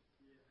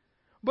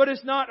 But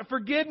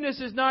forgiveness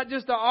is not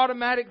just an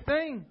automatic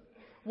thing.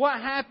 What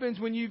happens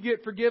when you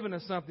get forgiven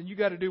of something? You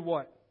got to do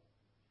what?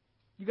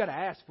 You got to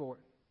ask for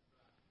it.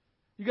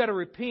 You got to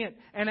repent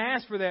and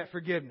ask for that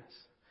forgiveness.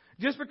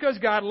 Just because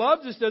God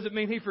loves us doesn't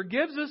mean He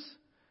forgives us.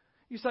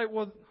 You say,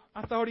 well,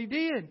 I thought He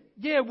did.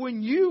 Yeah,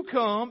 when you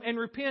come and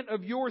repent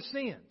of your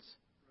sins.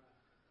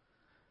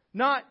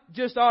 Not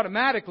just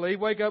automatically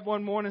wake up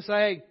one morning and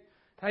say,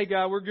 hey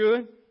God, we're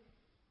good.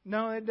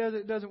 No,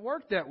 it doesn't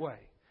work that way.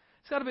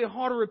 It's got to be a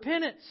heart of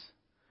repentance.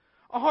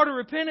 A heart of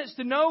repentance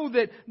to know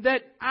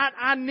that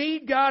I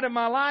need God in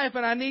my life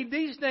and I need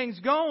these things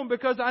gone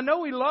because I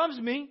know He loves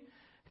me.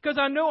 Because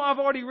I know I've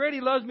already read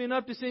He loves me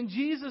enough to send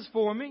Jesus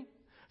for me.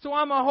 So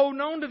I'm holding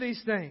on to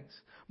these things.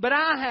 But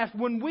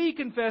when we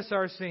confess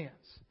our sins,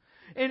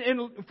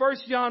 in 1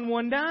 John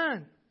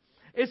 1:9,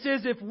 it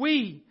says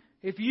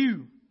if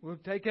you, we'll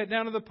take that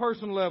down to the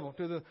personal level,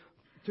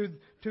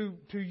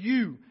 to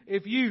you,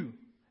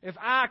 if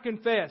I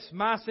confess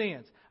my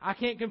sins, I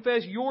can't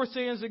confess your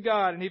sins to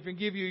God and He can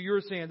give you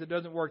your sins. It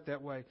doesn't work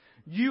that way.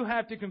 You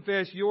have to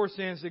confess your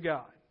sins to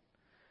God.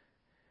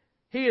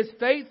 He is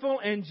faithful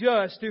and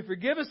just to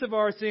forgive us of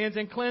our sins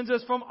and cleanse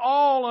us from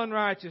all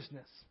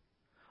unrighteousness.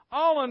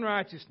 All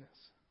unrighteousness.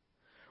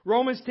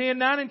 Romans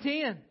 10:9 and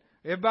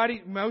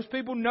 10. Most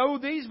people know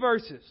these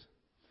verses.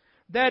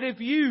 That if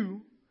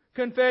you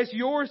confess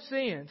your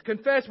sins,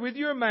 confess with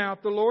your mouth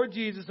the Lord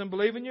Jesus and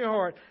believe in your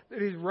heart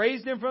that He's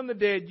raised Him from the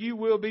dead, you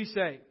will be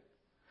saved.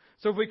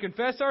 So if we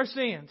confess our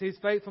sins, He's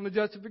faithful and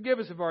just to forgive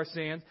us of our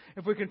sins.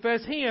 If we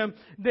confess Him,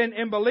 then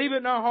and believe it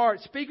in our heart,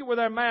 speak it with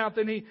our mouth,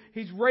 and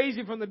He's raised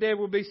Him from the dead,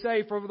 we'll be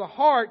saved. For with the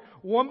heart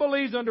one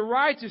believes unto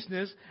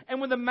righteousness,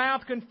 and with the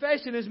mouth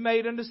confession is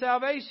made unto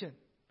salvation.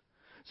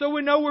 So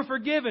we know we're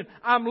forgiven.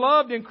 I'm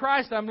loved in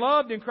Christ. I'm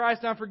loved in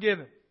Christ. I'm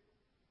forgiven.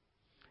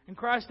 In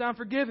Christ I'm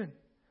forgiven.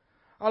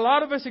 A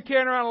lot of us are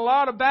carrying around a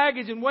lot of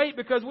baggage and weight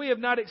because we have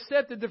not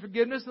accepted the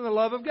forgiveness and the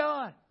love of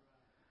God.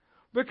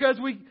 Because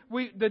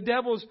the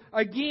devil's,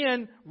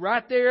 again,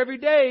 right there every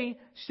day,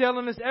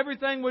 telling us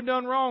everything we've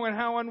done wrong and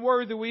how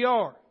unworthy we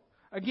are.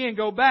 Again,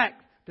 go back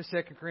to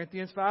 2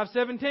 Corinthians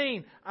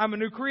 5:17. I'm a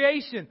new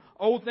creation.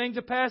 Old things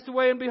have passed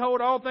away, and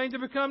behold, all things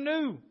have become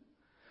new.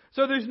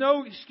 So there's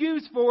no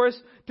excuse for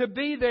us to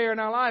be there in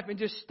our life and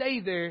just stay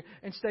there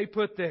and stay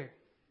put there.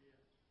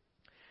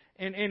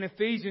 In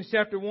Ephesians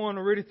chapter 1,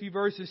 I'll read a few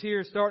verses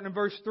here, starting in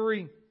verse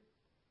 3.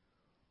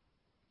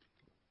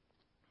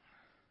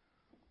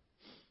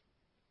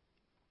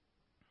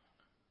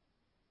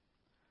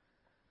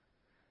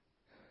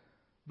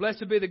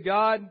 Blessed be the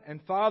God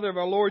and Father of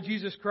our Lord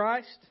Jesus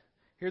Christ.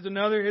 Here's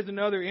another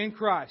in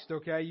Christ.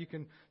 Okay, you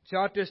can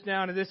jot this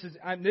down. And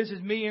this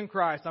is me in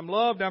Christ. I'm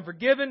loved, I'm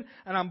forgiven,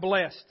 and I'm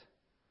blessed.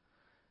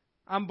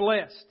 I'm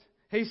blessed.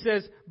 He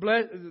says,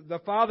 the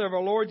Father of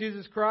our Lord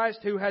Jesus Christ,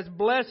 who has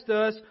blessed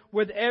us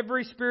with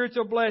every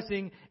spiritual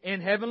blessing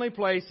in heavenly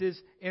places.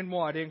 In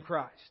what? In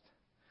Christ.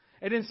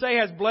 It didn't say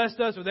has blessed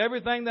us with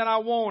everything that I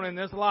want in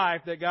this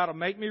life, that God will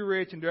make me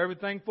rich and do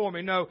everything for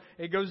me. No,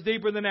 it goes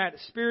deeper than that.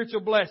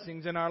 Spiritual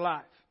blessings in our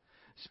life.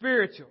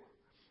 Spiritual.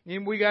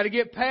 And we got to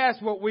get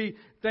past what we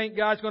think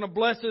God's going to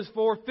bless us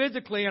for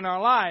physically in our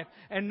life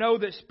and know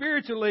that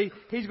spiritually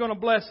He's going to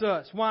bless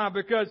us. Why?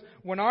 Because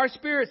when our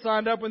spirit's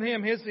lined up with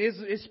Him, His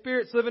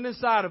Spirit's living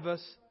inside of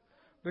us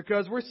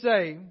because we're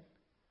saved.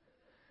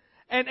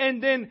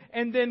 And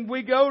then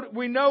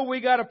we know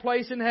we got a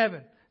place in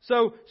heaven.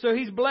 So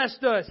He's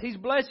blessed us. He's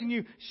blessing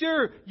you.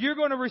 Sure, you're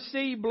going to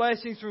receive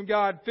blessings from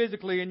God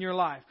physically in your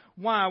life.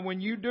 Why?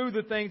 When you do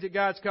the things that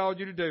God's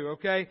called you to do,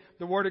 okay?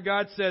 The Word of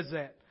God says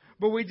that.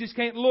 But we just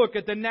can't look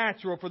at the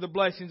natural for the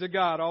blessings of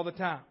God all the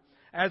time.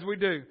 As we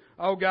do.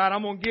 Oh God,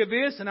 I'm going to give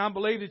this and I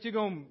believe that you're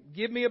going to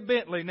give me a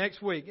Bentley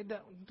next week.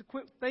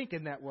 Quit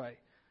thinking that way.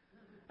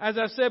 As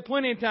I've said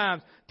plenty of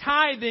times,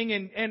 tithing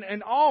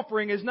and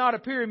offering is not a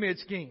pyramid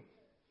scheme.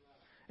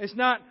 It's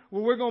not,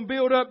 well, we're going to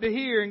build up to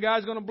here and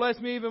God's going to bless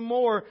me even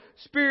more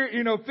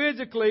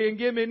physically and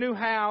give me a new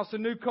house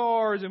and new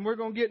cars and we're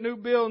going to get new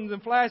buildings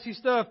and flashy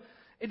stuff.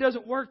 It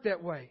doesn't work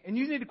that way. And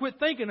you need to quit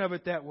thinking of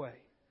it that way.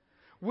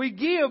 We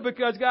give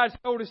because God's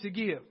told us to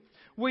give.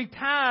 We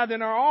tithe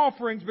in our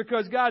offerings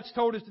because God's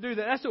told us to do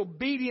that. That's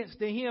obedience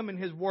to Him and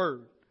His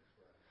Word.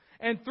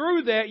 And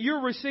through that,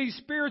 you'll receive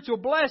spiritual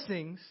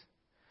blessings.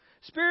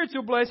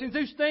 Spiritual blessings,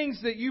 those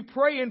things that you're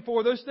praying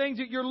for, those things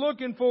that you're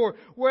looking for,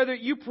 whether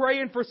you're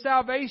praying for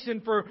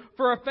salvation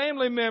for a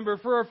family member,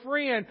 for a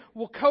friend,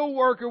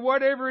 co-worker,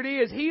 whatever it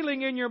is,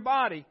 healing in your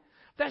body.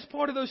 That's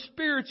part of those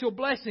spiritual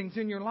blessings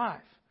in your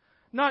life.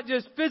 Not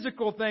just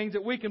physical things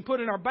that we can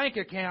put in our bank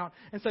account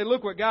and say,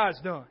 look what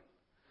God's done.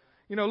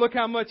 Look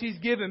how much He's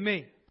given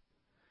me.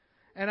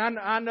 And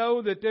I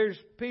know that there's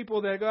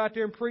people that go out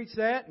there and preach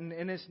that, and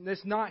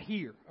it's not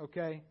here,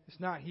 okay? It's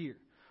not here.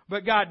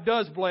 But God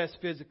does bless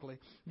physically.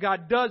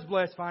 God does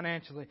bless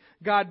financially.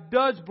 God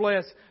does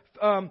bless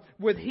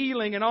with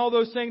healing and all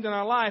those things in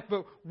our life.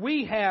 But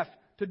we have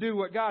to do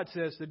what God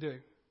says to do.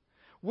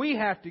 We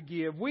have to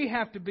give. We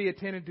have to be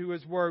attentive to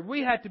His Word.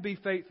 We have to be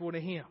faithful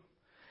to Him.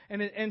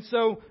 And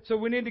so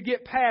we need to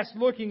get past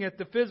looking at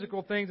the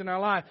physical things in our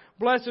life.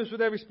 Bless us with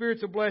every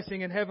spiritual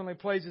blessing in heavenly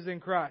places in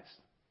Christ.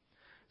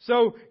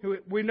 So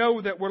we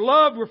know that we're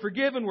loved, we're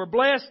forgiven, we're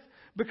blessed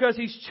because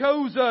He's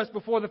chose us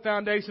before the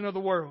foundation of the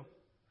world.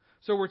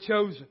 So we're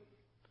chosen.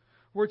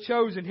 We're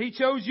chosen. He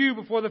chose you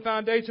before the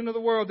foundation of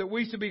the world that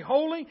we should be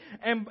holy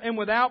and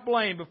without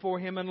blame before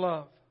Him in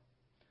love.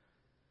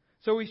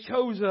 So He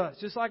chose us.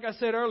 Just like I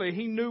said earlier,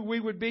 He knew we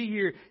would be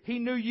here. He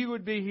knew you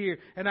would be here.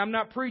 And I'm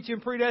not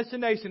preaching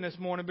predestination this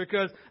morning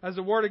because, as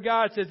the Word of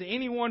God says,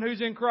 anyone who's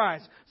in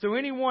Christ. So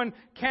anyone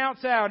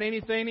counts out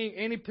any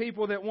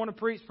people that want to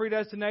preach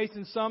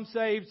predestination, some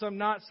saved, some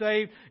not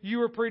saved. You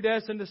were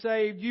predestined to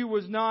save. You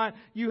was not.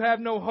 You have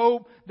no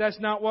hope.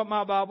 That's not what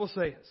my Bible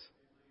says.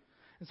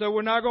 And so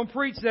we're not going to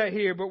preach that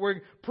here, but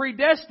we're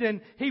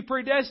predestined. He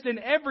predestined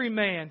every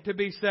man to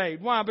be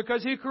saved. Why?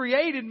 Because He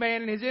created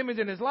man in His image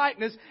and His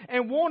likeness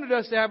and wanted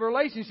us to have a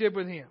relationship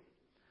with Him.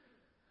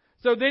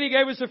 So then He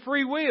gave us a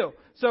free will.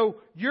 So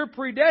you're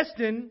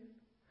predestined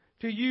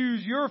to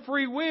use your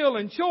free will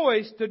and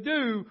choice to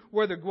do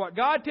whether what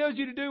God tells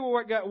you to do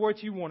or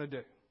what you want to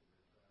do.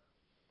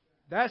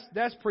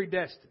 That's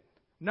predestined.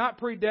 Not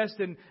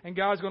predestined and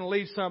God's going to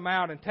leave some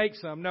out and take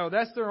some. No,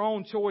 that's their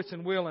own choice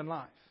and will in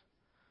life.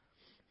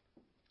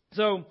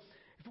 So,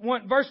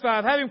 verse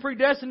 5, having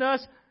predestined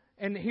us,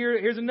 and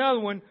here's another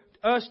one,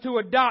 us to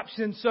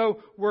adoption. So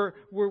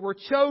we're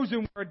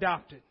chosen, we're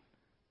adopted.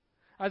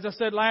 As I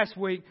said last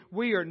week,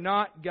 we are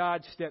not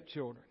God's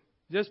stepchildren.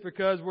 Just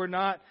because we're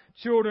not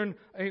children,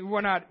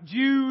 we're not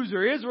Jews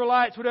or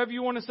Israelites, whatever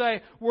you want to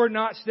say, we're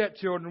not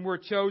stepchildren. We're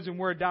chosen,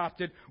 we're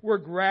adopted, we're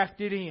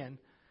grafted in.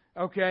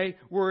 Okay?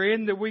 We're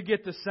in that we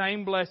get the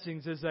same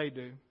blessings as they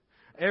do.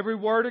 Every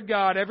word of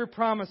God, every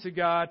promise of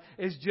God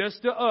is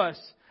just to us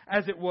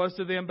as it was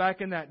to them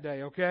back in that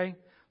day, okay?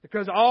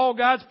 Because all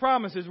God's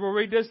promises, we'll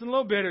read this in a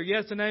little bit, or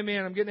yes and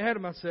amen, I'm getting ahead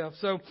of myself.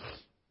 So,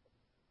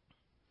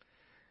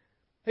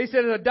 He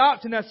said,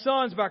 adopting as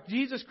sons by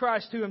Jesus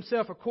Christ to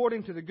Himself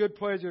according to the good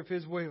pleasure of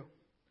His will.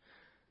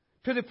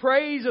 To the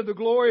praise of the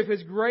glory of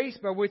His grace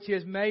by which He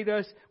has made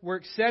us, we're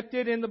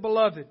accepted in the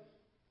Beloved.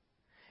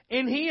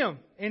 In Him,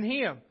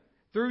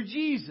 through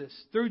Jesus,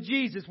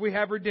 we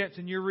have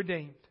redemption. You're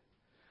redeemed.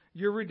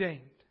 You're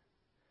redeemed.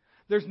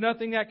 There's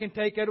nothing that can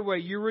take it away.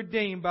 You're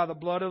redeemed by the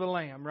blood of the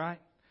Lamb, right?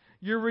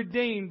 You're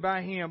redeemed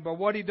by Him, by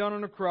what He done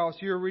on the cross.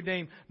 You're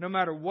redeemed. No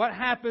matter what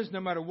happens, no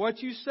matter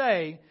what you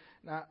say,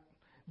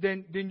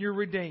 then you're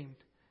redeemed.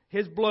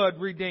 His blood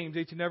redeems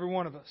each and every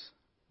one of us.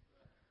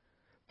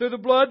 Through the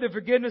blood, the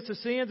forgiveness of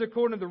sins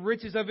according to the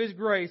riches of His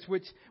grace,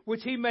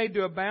 which He made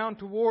to abound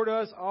toward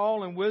us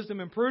all in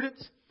wisdom and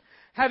prudence,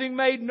 having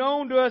made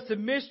known to us the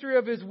mystery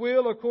of His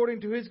will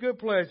according to His good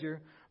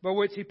pleasure, by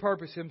which He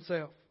purposed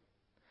Himself,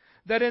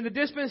 that in the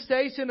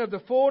dispensation of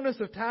the fullness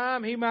of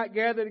time He might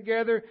gather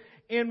together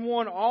in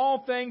one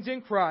all things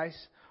in Christ,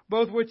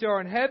 both which are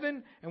in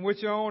heaven and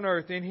which are on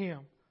earth in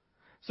Him.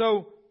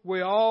 So we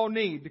all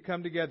need to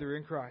come together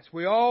in Christ.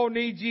 We all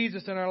need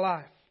Jesus in our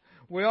life.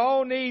 We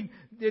all need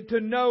to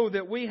know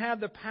that we have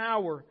the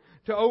power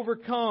to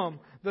overcome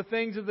the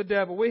things of the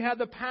devil. We have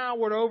the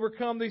power to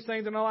overcome these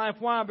things in our life.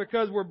 Why?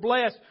 Because we're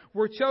blessed,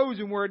 we're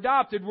chosen, we're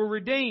adopted, we're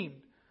redeemed.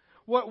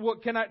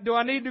 Do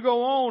I need to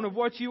go on of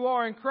what you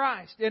are in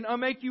Christ? And I'll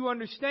make you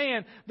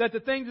understand that the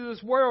things of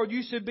this world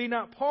you should be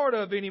not part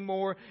of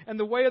anymore. And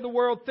the way of the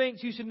world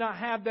thinks, you should not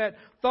have that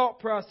thought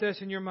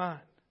process in your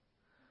mind.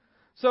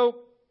 So,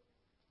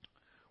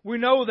 we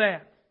know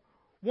that.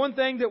 One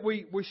thing that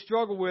we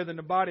struggle with in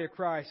the body of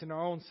Christ, in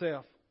our own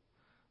self,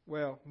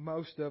 well,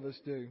 most of us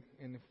do.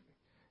 And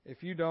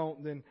if you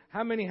don't, then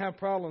how many have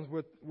problems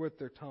with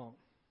their tongue?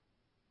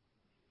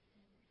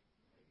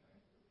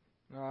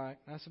 All right,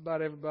 that's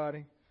about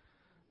everybody.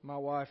 My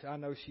wife, I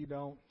know she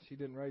don't. She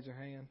didn't raise her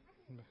hand.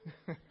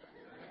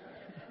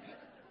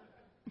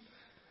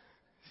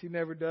 She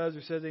never does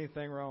or says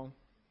anything wrong.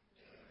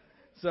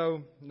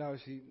 So, no,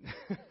 she...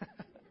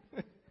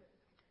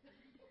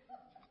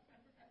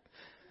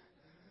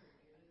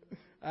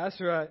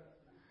 That's right.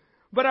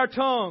 But our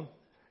tongue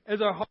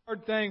is a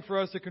hard thing for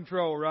us to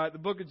control, right? The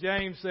book of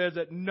James says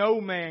that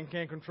no man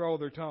can control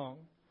their tongue.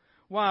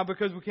 Why?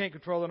 Because we can't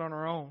control it on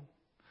our own.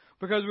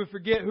 Because we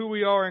forget who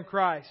we are in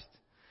Christ.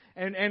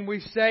 And we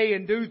say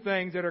and do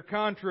things that are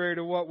contrary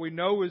to what we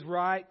know is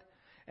right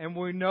and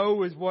we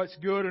know is what's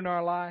good in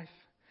our life.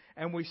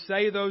 And we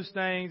say those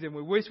things and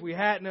we wish we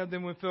hadn't of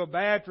them. We feel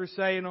bad for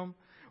saying them.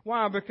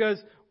 Why?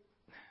 Because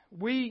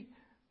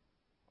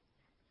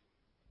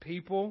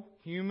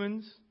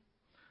humans,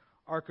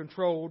 are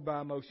controlled by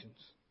emotions.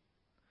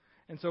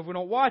 And so if we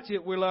don't watch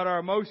it, we let our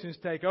emotions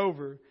take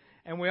over.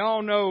 And we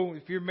all know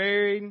if you're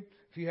married,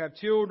 if you have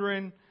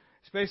children,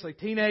 especially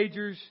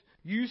teenagers,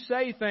 you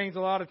say things a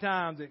lot of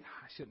times that,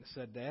 I shouldn't have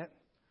said that.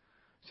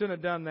 Shouldn't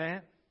have done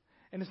that.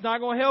 And it's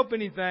not going to help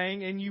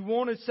anything. And you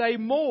want to say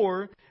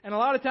more. And a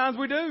lot of times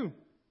we do.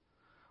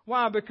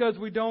 Why? Because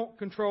we don't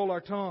control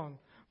our tongue.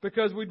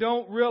 Because we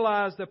don't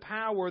realize the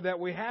power that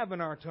we have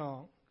in our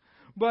tongue.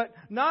 But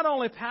not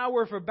only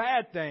power for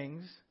bad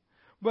things,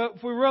 but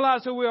if we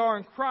realize who we are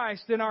in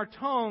Christ, then our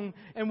tongue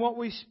and what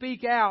we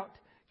speak out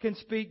can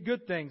speak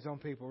good things on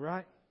people,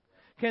 right?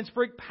 Can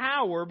speak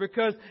power,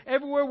 because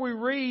everywhere we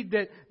read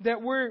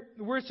that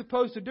we're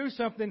supposed to do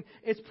something,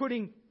 it's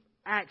putting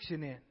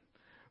action in.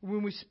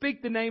 When we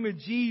speak the name of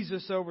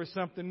Jesus over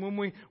something,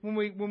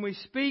 when we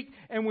speak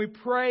and we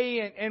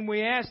pray and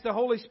we ask the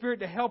Holy Spirit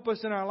to help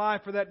us in our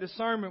life for that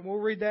discernment, we'll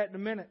read that in a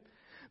minute.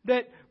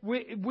 That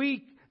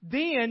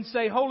Then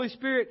say, Holy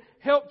Spirit,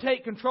 help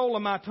take control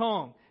of my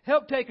tongue.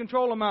 Help take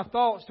control of my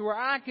thoughts to where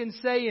I can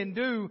say and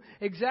do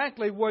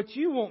exactly what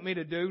you want me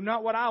to do,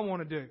 not what I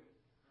want to do.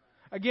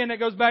 Again, that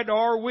goes back to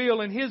our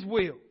will and His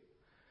will.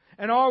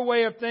 And our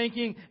way of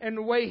thinking and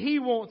the way He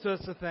wants us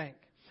to think.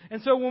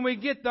 And so when we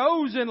get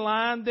those in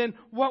line, then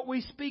what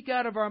we speak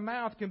out of our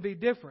mouth can be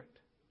different.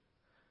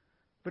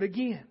 But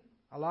again,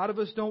 a lot of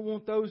us don't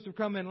want those to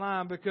come in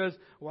line because,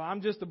 well,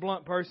 I'm just a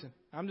blunt person.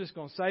 I'm just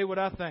going to say what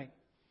I think.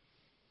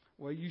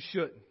 Well, you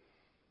shouldn't.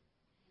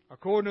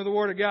 According to the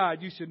Word of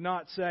God, you should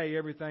not say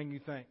everything you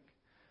think.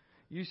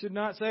 You should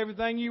not say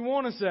everything you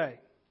want to say.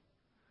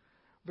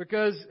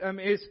 Because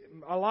it's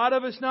a lot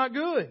of it's not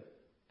good.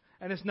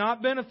 And it's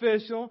not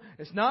beneficial.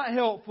 It's not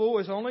helpful.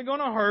 It's only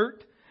going to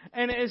hurt.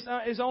 And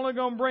it's only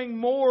going to bring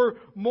more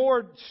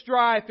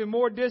strife and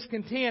more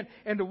discontent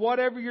into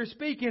whatever you're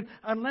speaking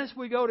unless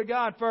we go to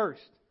God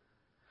first.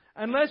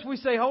 Unless we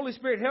say, Holy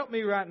Spirit, help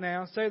me right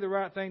now, say the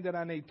right thing that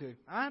I need to.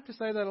 I have to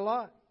say that a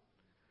lot.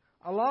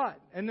 A lot.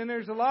 And then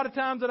there's a lot of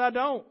times that I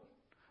don't.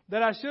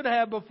 That I should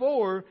have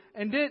before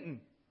and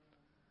didn't.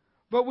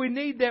 But we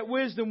need that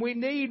wisdom. We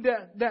need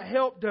that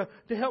help to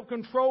help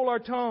control our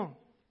tongue.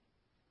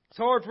 It's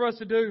hard for us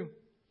to do.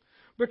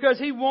 Because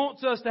He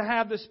wants us to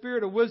have the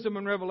spirit of wisdom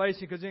and revelation,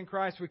 because in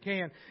Christ we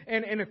can.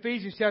 And in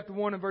Ephesians chapter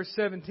 1 and verse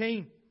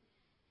 17,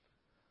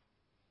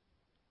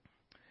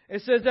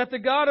 it says that the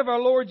God of our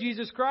Lord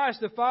Jesus Christ,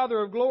 the Father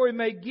of glory,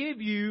 may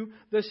give you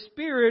the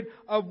spirit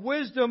of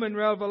wisdom and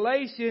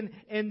revelation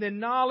in the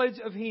knowledge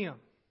of Him.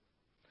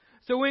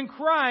 So in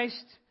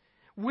Christ,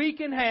 we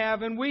can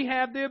have, and we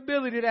have the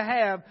ability to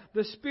have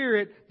the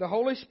Spirit, the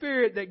Holy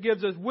Spirit, that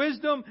gives us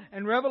wisdom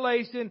and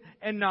revelation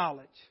and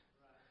knowledge.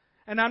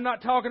 And I'm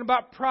not talking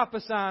about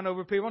prophesying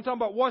over people. I'm talking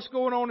about what's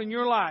going on in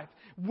your life.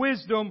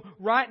 Wisdom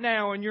right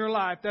now in your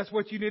life. That's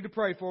what you need to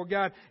pray for.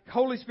 God,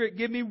 Holy Spirit,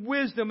 give me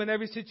wisdom in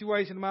every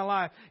situation in my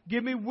life.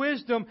 Give me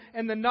wisdom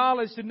and the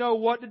knowledge to know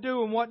what to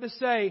do and what to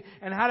say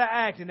and how to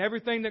act and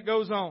everything that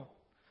goes on.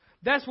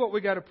 That's what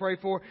we got to pray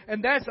for.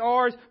 And that's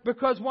ours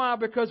because why?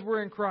 Because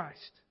we're in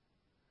Christ.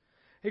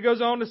 He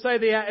goes on to say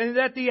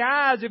that the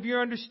eyes of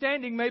your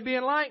understanding may be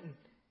enlightened.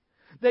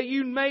 That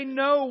you may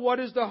know what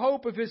is the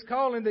hope of His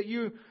calling,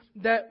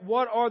 that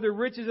what are the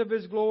riches of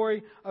His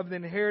glory, of the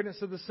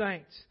inheritance of the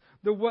saints.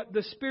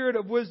 The spirit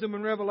of wisdom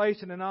and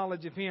revelation and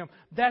knowledge of Him.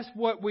 That's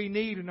what we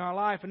need in our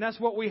life. And that's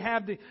what we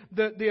have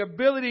the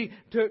ability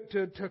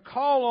to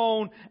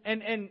call on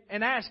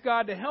and ask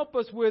God to help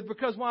us with,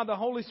 because why? The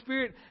Holy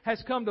Spirit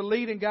has come to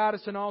lead and guide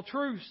us in all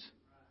truths.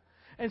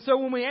 And so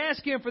when we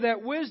ask Him for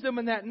that wisdom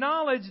and that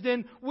knowledge,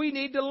 then we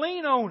need to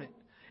lean on it.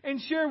 And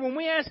sure, when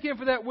we ask Him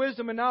for that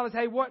wisdom and knowledge,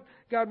 hey,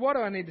 God, what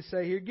do I need to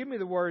say here? Give me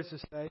the words to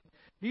say.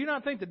 Do you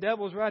not think the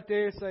devil's right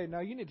there saying, no,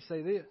 you need to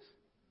say this.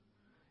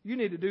 You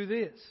need to do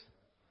this.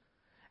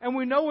 And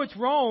we know it's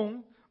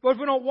wrong, but if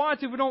we don't watch,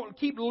 if we don't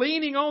keep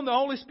leaning on the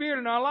Holy Spirit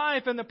in our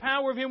life and the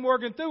power of Him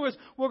working through us,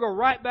 we'll go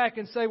right back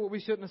and say what we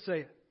shouldn't have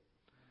said.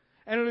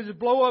 And it'll just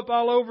blow up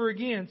all over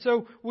again.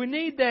 So we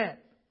need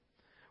that.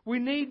 We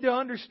need to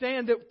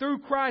understand that through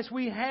Christ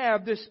we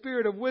have this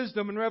spirit of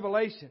wisdom and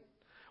revelation.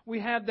 We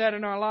have that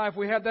in our life.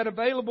 We have that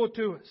available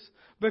to us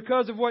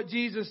because of what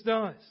Jesus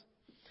does.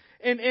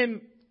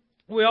 And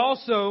we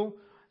also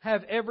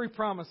have every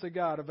promise of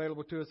God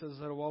available to us, as I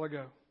said a while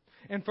ago.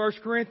 In 1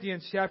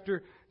 Corinthians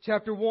chapter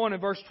 1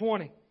 and verse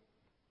 20.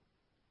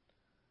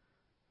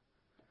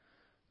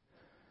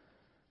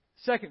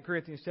 2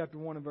 Corinthians chapter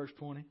 1 and verse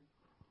 20.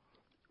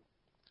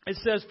 It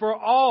says, for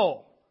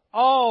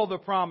all the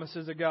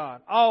promises of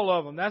God, all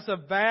of them. That's a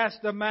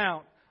vast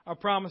amount of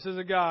promises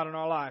of God in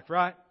our life,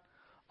 right?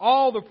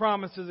 All the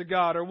promises of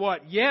God are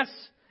what? Yes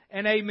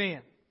and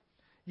amen.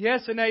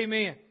 Yes and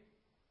amen.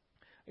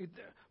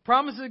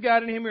 Promises of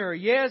God in Him are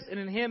yes, and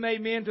in Him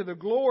amen, to the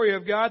glory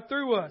of God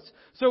through us.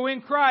 So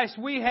in Christ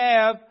we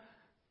have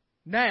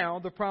now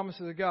the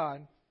promises of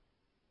God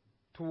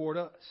toward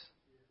us.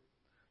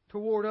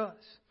 Toward us.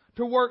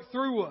 To work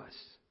through us.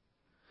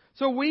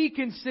 So we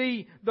can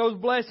see those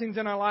blessings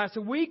in our lives.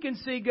 So we can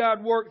see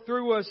God work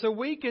through us. So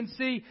we can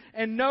see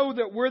and know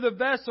that we're the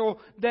vessel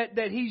that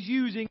He's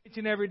using each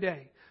and every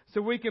day.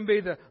 So we can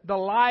be the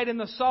light and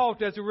the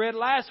salt, as we read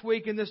last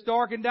week, in this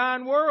dark and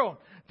dying world.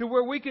 To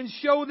where we can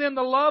show them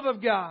the love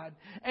of God.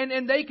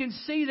 And they can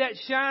see that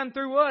shine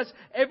through us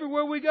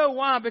everywhere we go.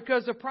 Why?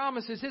 Because the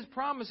promises, His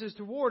promises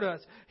toward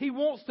us. He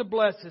wants to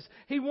bless us.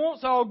 He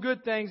wants all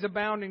good things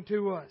abounding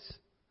to us.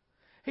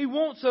 He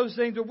wants those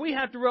things, but we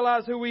have to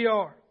realize who we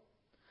are.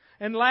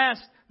 And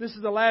this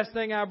is the last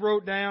thing I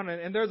wrote down,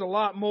 and there's a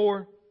lot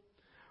more.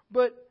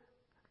 But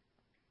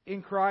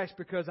in Christ,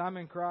 because I'm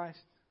in Christ,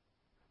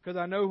 because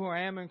I know who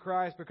I am in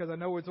Christ, because I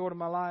know what's ordered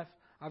my life,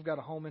 I've got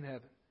a home in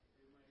heaven.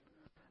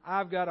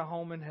 I've got a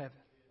home in heaven.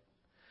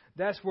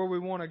 That's where we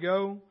want to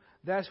go.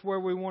 That's where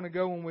we want to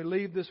go when we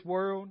leave this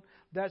world.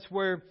 That's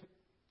where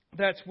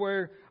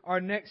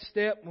our next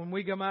step when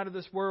we come out of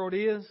this world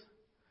is.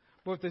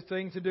 But there's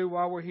things to do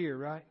while we're here,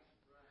 right?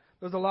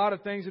 There's a lot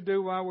of things to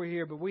do while we're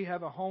here, but we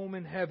have a home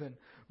in heaven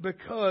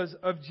because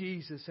of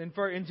Jesus. And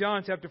in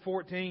John chapter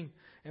 14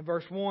 and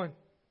verse 1,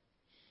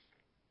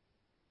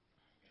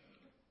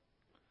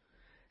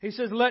 He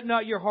says, "Let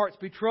not your hearts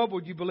be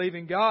troubled. You believe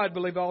in God,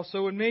 believe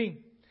also in me.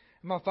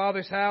 In my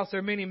Father's house there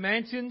are many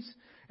mansions.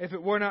 If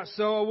it were not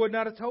so, I would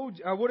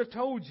have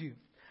told you.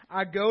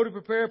 I go to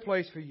prepare a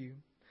place for you.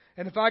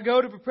 And if I go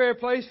to prepare a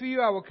place for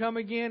you, I will come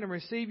again and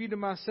receive you to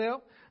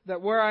myself,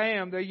 that where I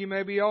am, there you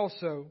may be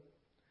also."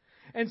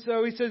 And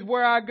so He says,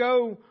 where I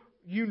go,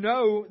 you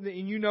know,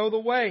 and you know the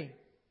way.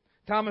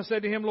 Thomas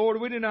said to Him, "Lord,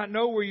 we do not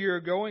know where you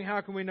are going.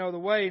 How can we know the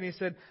way?" And He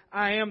said,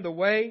 "I am the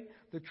way,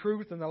 the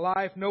truth, and the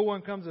life. No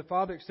one comes to the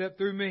Father except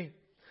through me."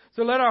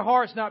 So let our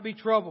hearts not be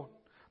troubled.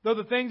 Though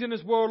the things in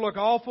this world look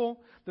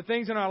awful, the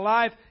things in our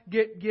life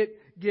get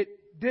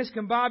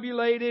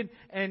discombobulated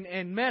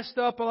and messed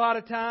up a lot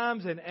of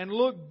times and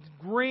look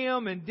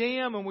grim and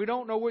dim and we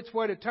don't know which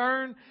way to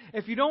turn.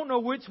 If you don't know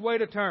which way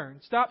to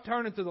turn, stop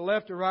turning to the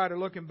left or right or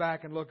looking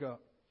back and look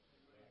up.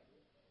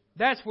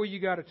 That's where you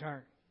got to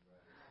turn.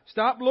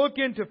 Stop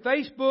looking to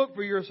Facebook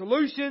for your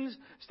solutions.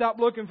 Stop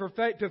looking to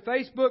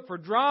Facebook for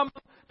drama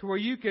to where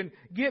you can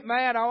get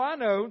mad. Oh, I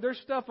know. There's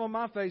stuff on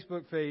my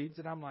Facebook feeds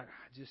that I'm like,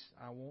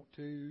 I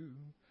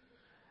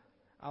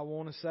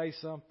want to say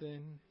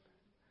something.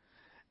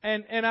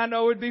 And I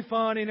know it'd be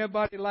funny and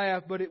everybody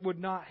laugh, but it would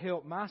not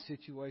help my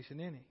situation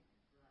any.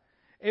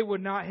 It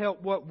would not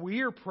help what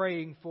we're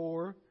praying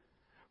for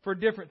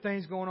different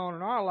things going on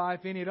in our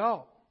life any at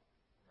all.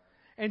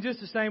 And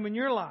just the same in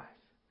your life.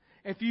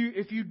 If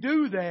you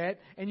do that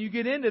and you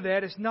get into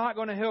that, it's not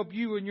going to help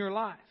you in your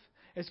life.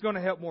 It's going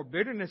to help more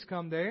bitterness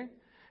come there.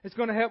 It's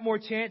going to help more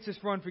chances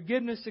for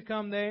unforgiveness to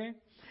come there.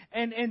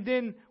 And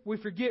then we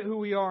forget who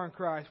we are in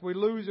Christ. We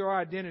lose our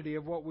identity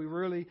of what we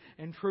really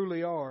and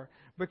truly are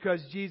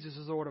because Jesus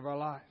is Lord of our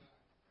life.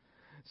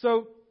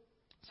 So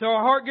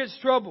our heart gets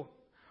troubled.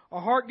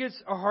 Our heart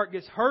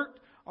gets hurt.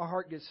 Our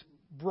heart gets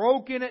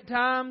broken at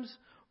times.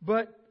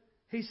 But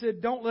He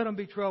said, don't let them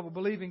be troubled.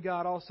 Believe in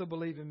God, also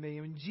believe in me.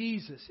 In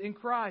Jesus, in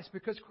Christ,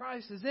 because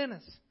Christ is in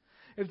us.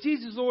 If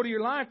Jesus is Lord of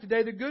your life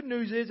today, the good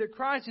news is that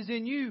Christ is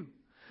in you.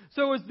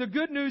 So the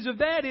good news of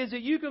that is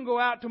that you can go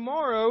out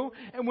tomorrow,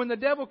 and when the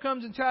devil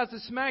comes and tries to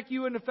smack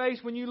you in the face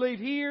when you leave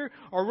here,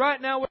 or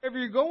right now, whatever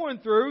you're going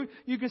through,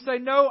 you can say,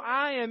 no,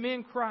 I am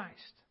in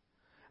Christ.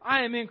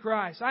 I am in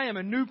Christ. I am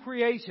a new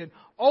creation.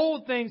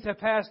 Old things have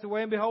passed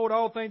away, and behold,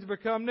 all things have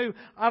become new.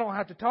 I don't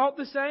have to talk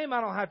the same. I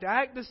don't have to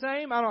act the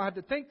same. I don't have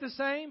to think the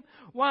same.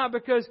 Why?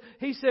 Because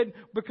He said,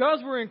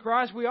 because we're in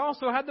Christ, we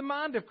also have the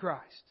mind of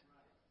Christ.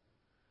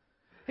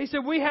 He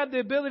said we have the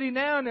ability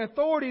now and the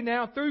authority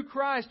now through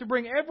Christ to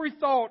bring every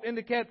thought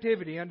into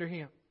captivity under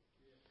Him.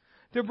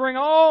 To bring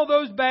all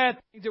those bad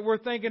things that we're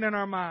thinking in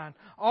our mind.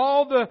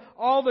 All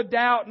the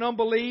doubt and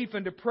unbelief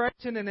and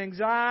depression and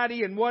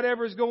anxiety and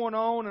whatever's going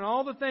on and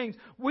all the things.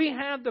 We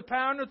have the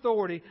power and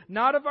authority,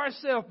 not of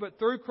ourselves, but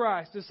through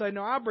Christ, to say,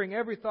 no, I bring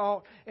every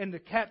thought into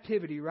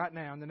captivity right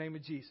now in the name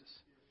of Jesus.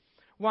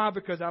 Why?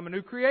 Because I'm a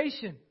new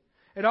creation.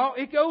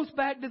 It goes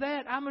back to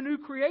that. I'm a new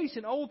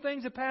creation. Old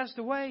things have passed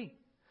away.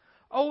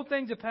 Old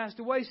things have passed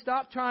away.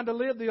 Stop trying to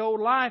live the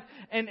old life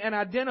and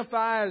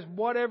identify as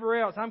whatever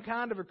else. I'm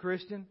kind of a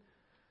Christian.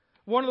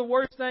 One of the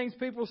worst things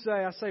people say,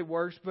 I say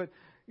worst, but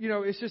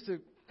it's just a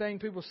thing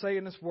people say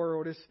in this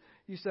world is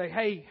you say,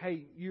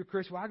 hey, you're a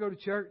Christian. Well, I go to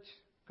church.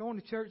 Going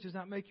to church does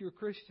not make you a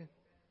Christian.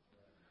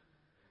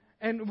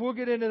 And we'll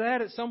get into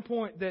that at some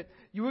point, that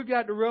you've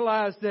got to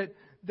realize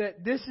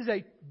that this is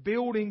a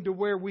building to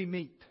where we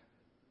meet.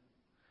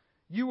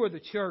 You are the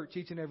church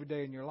each and every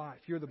day in your life.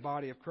 You're the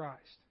body of Christ.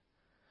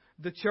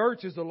 The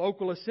church is the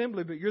local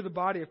assembly, but you're the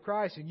body of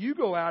Christ, and you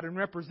go out and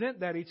represent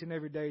that each and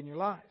every day in your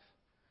life.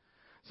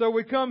 So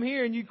we come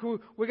here and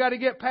we got to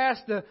get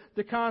past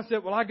the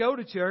concept, well, I go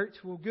to church.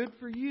 Well, good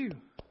for you.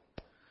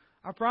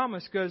 I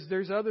promise, because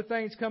there's other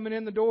things coming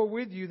in the door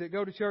with you that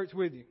go to church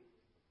with you.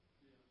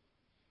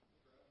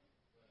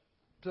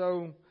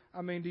 So,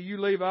 do you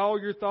leave all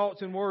your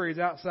thoughts and worries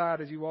outside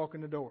as you walk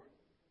in the door?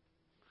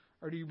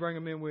 Or do you bring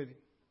them in with you?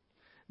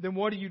 Then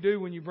what do you do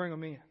when you bring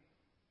them in?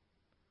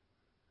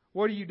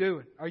 What are you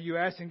doing? Are you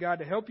asking God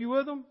to help you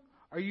with them?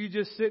 Are you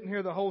just sitting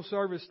here the whole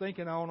service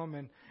thinking on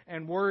them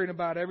and worrying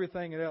about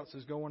everything else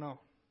that's going on?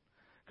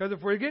 Because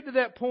if we get to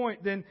that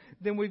point, then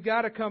we've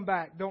got to come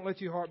back. Don't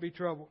let your heart be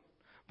troubled.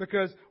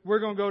 Because we're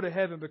going to go to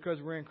heaven because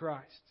we're in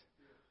Christ.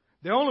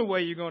 The only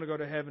way you're going to go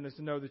to heaven is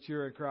to know that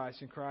you're in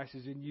Christ and Christ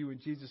is in you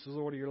and Jesus is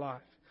Lord of your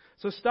life.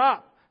 So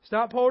stop.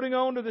 Stop holding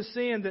on to the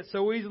sin that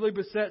so easily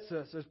besets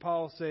us, as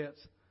Paul says.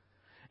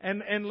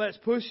 And let's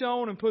push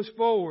on and push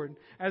forward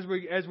as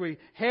we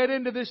head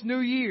into this new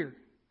year.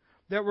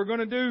 That we're going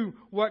to do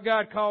what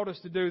God called us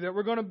to do. That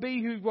we're going to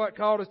be who God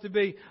called us to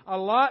be. A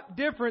lot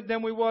different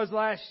than we was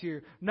last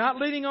year. Not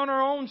leaning on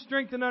our own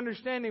strength and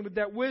understanding, but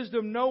that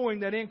wisdom, knowing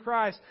that in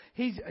Christ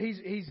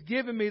He's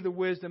given me the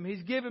wisdom.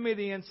 He's given me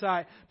the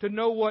insight to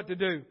know what to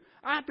do.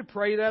 I have to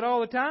pray that all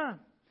the time.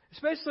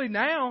 Especially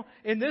now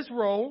in this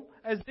role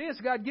as this.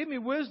 God, give me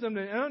wisdom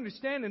and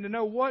understanding to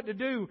know what to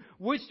do,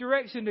 which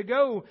direction to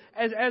go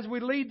as we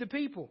lead the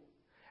people.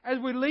 as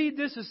we lead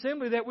this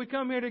assembly that we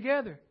come here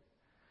together.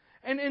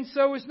 And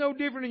so it's no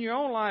different in your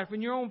own life,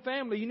 in your own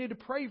family. You need to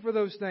pray for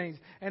those things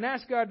and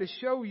ask God to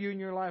show you in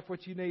your life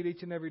what you need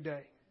each and every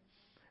day.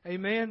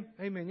 Amen?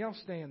 Amen. Y'all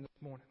stand this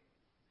morning.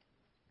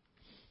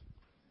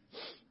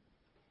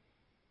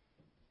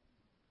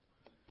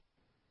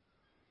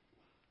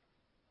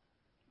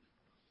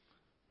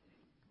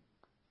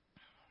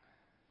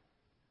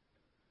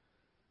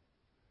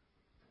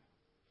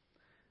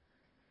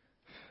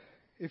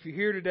 If you're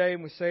here today,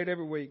 and we say it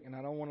every week, and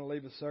I don't want to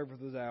leave a service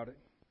without it,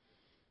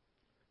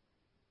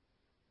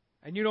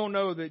 and you don't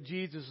know that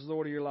Jesus is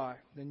Lord of your life,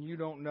 then you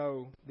don't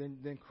know,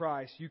 then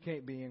Christ, you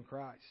can't be in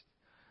Christ.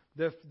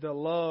 The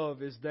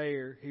love is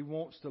there. He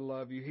wants to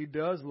love you. He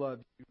does love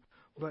you.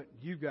 But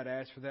you've got to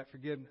ask for that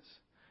forgiveness.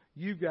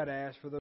 You've got to ask for those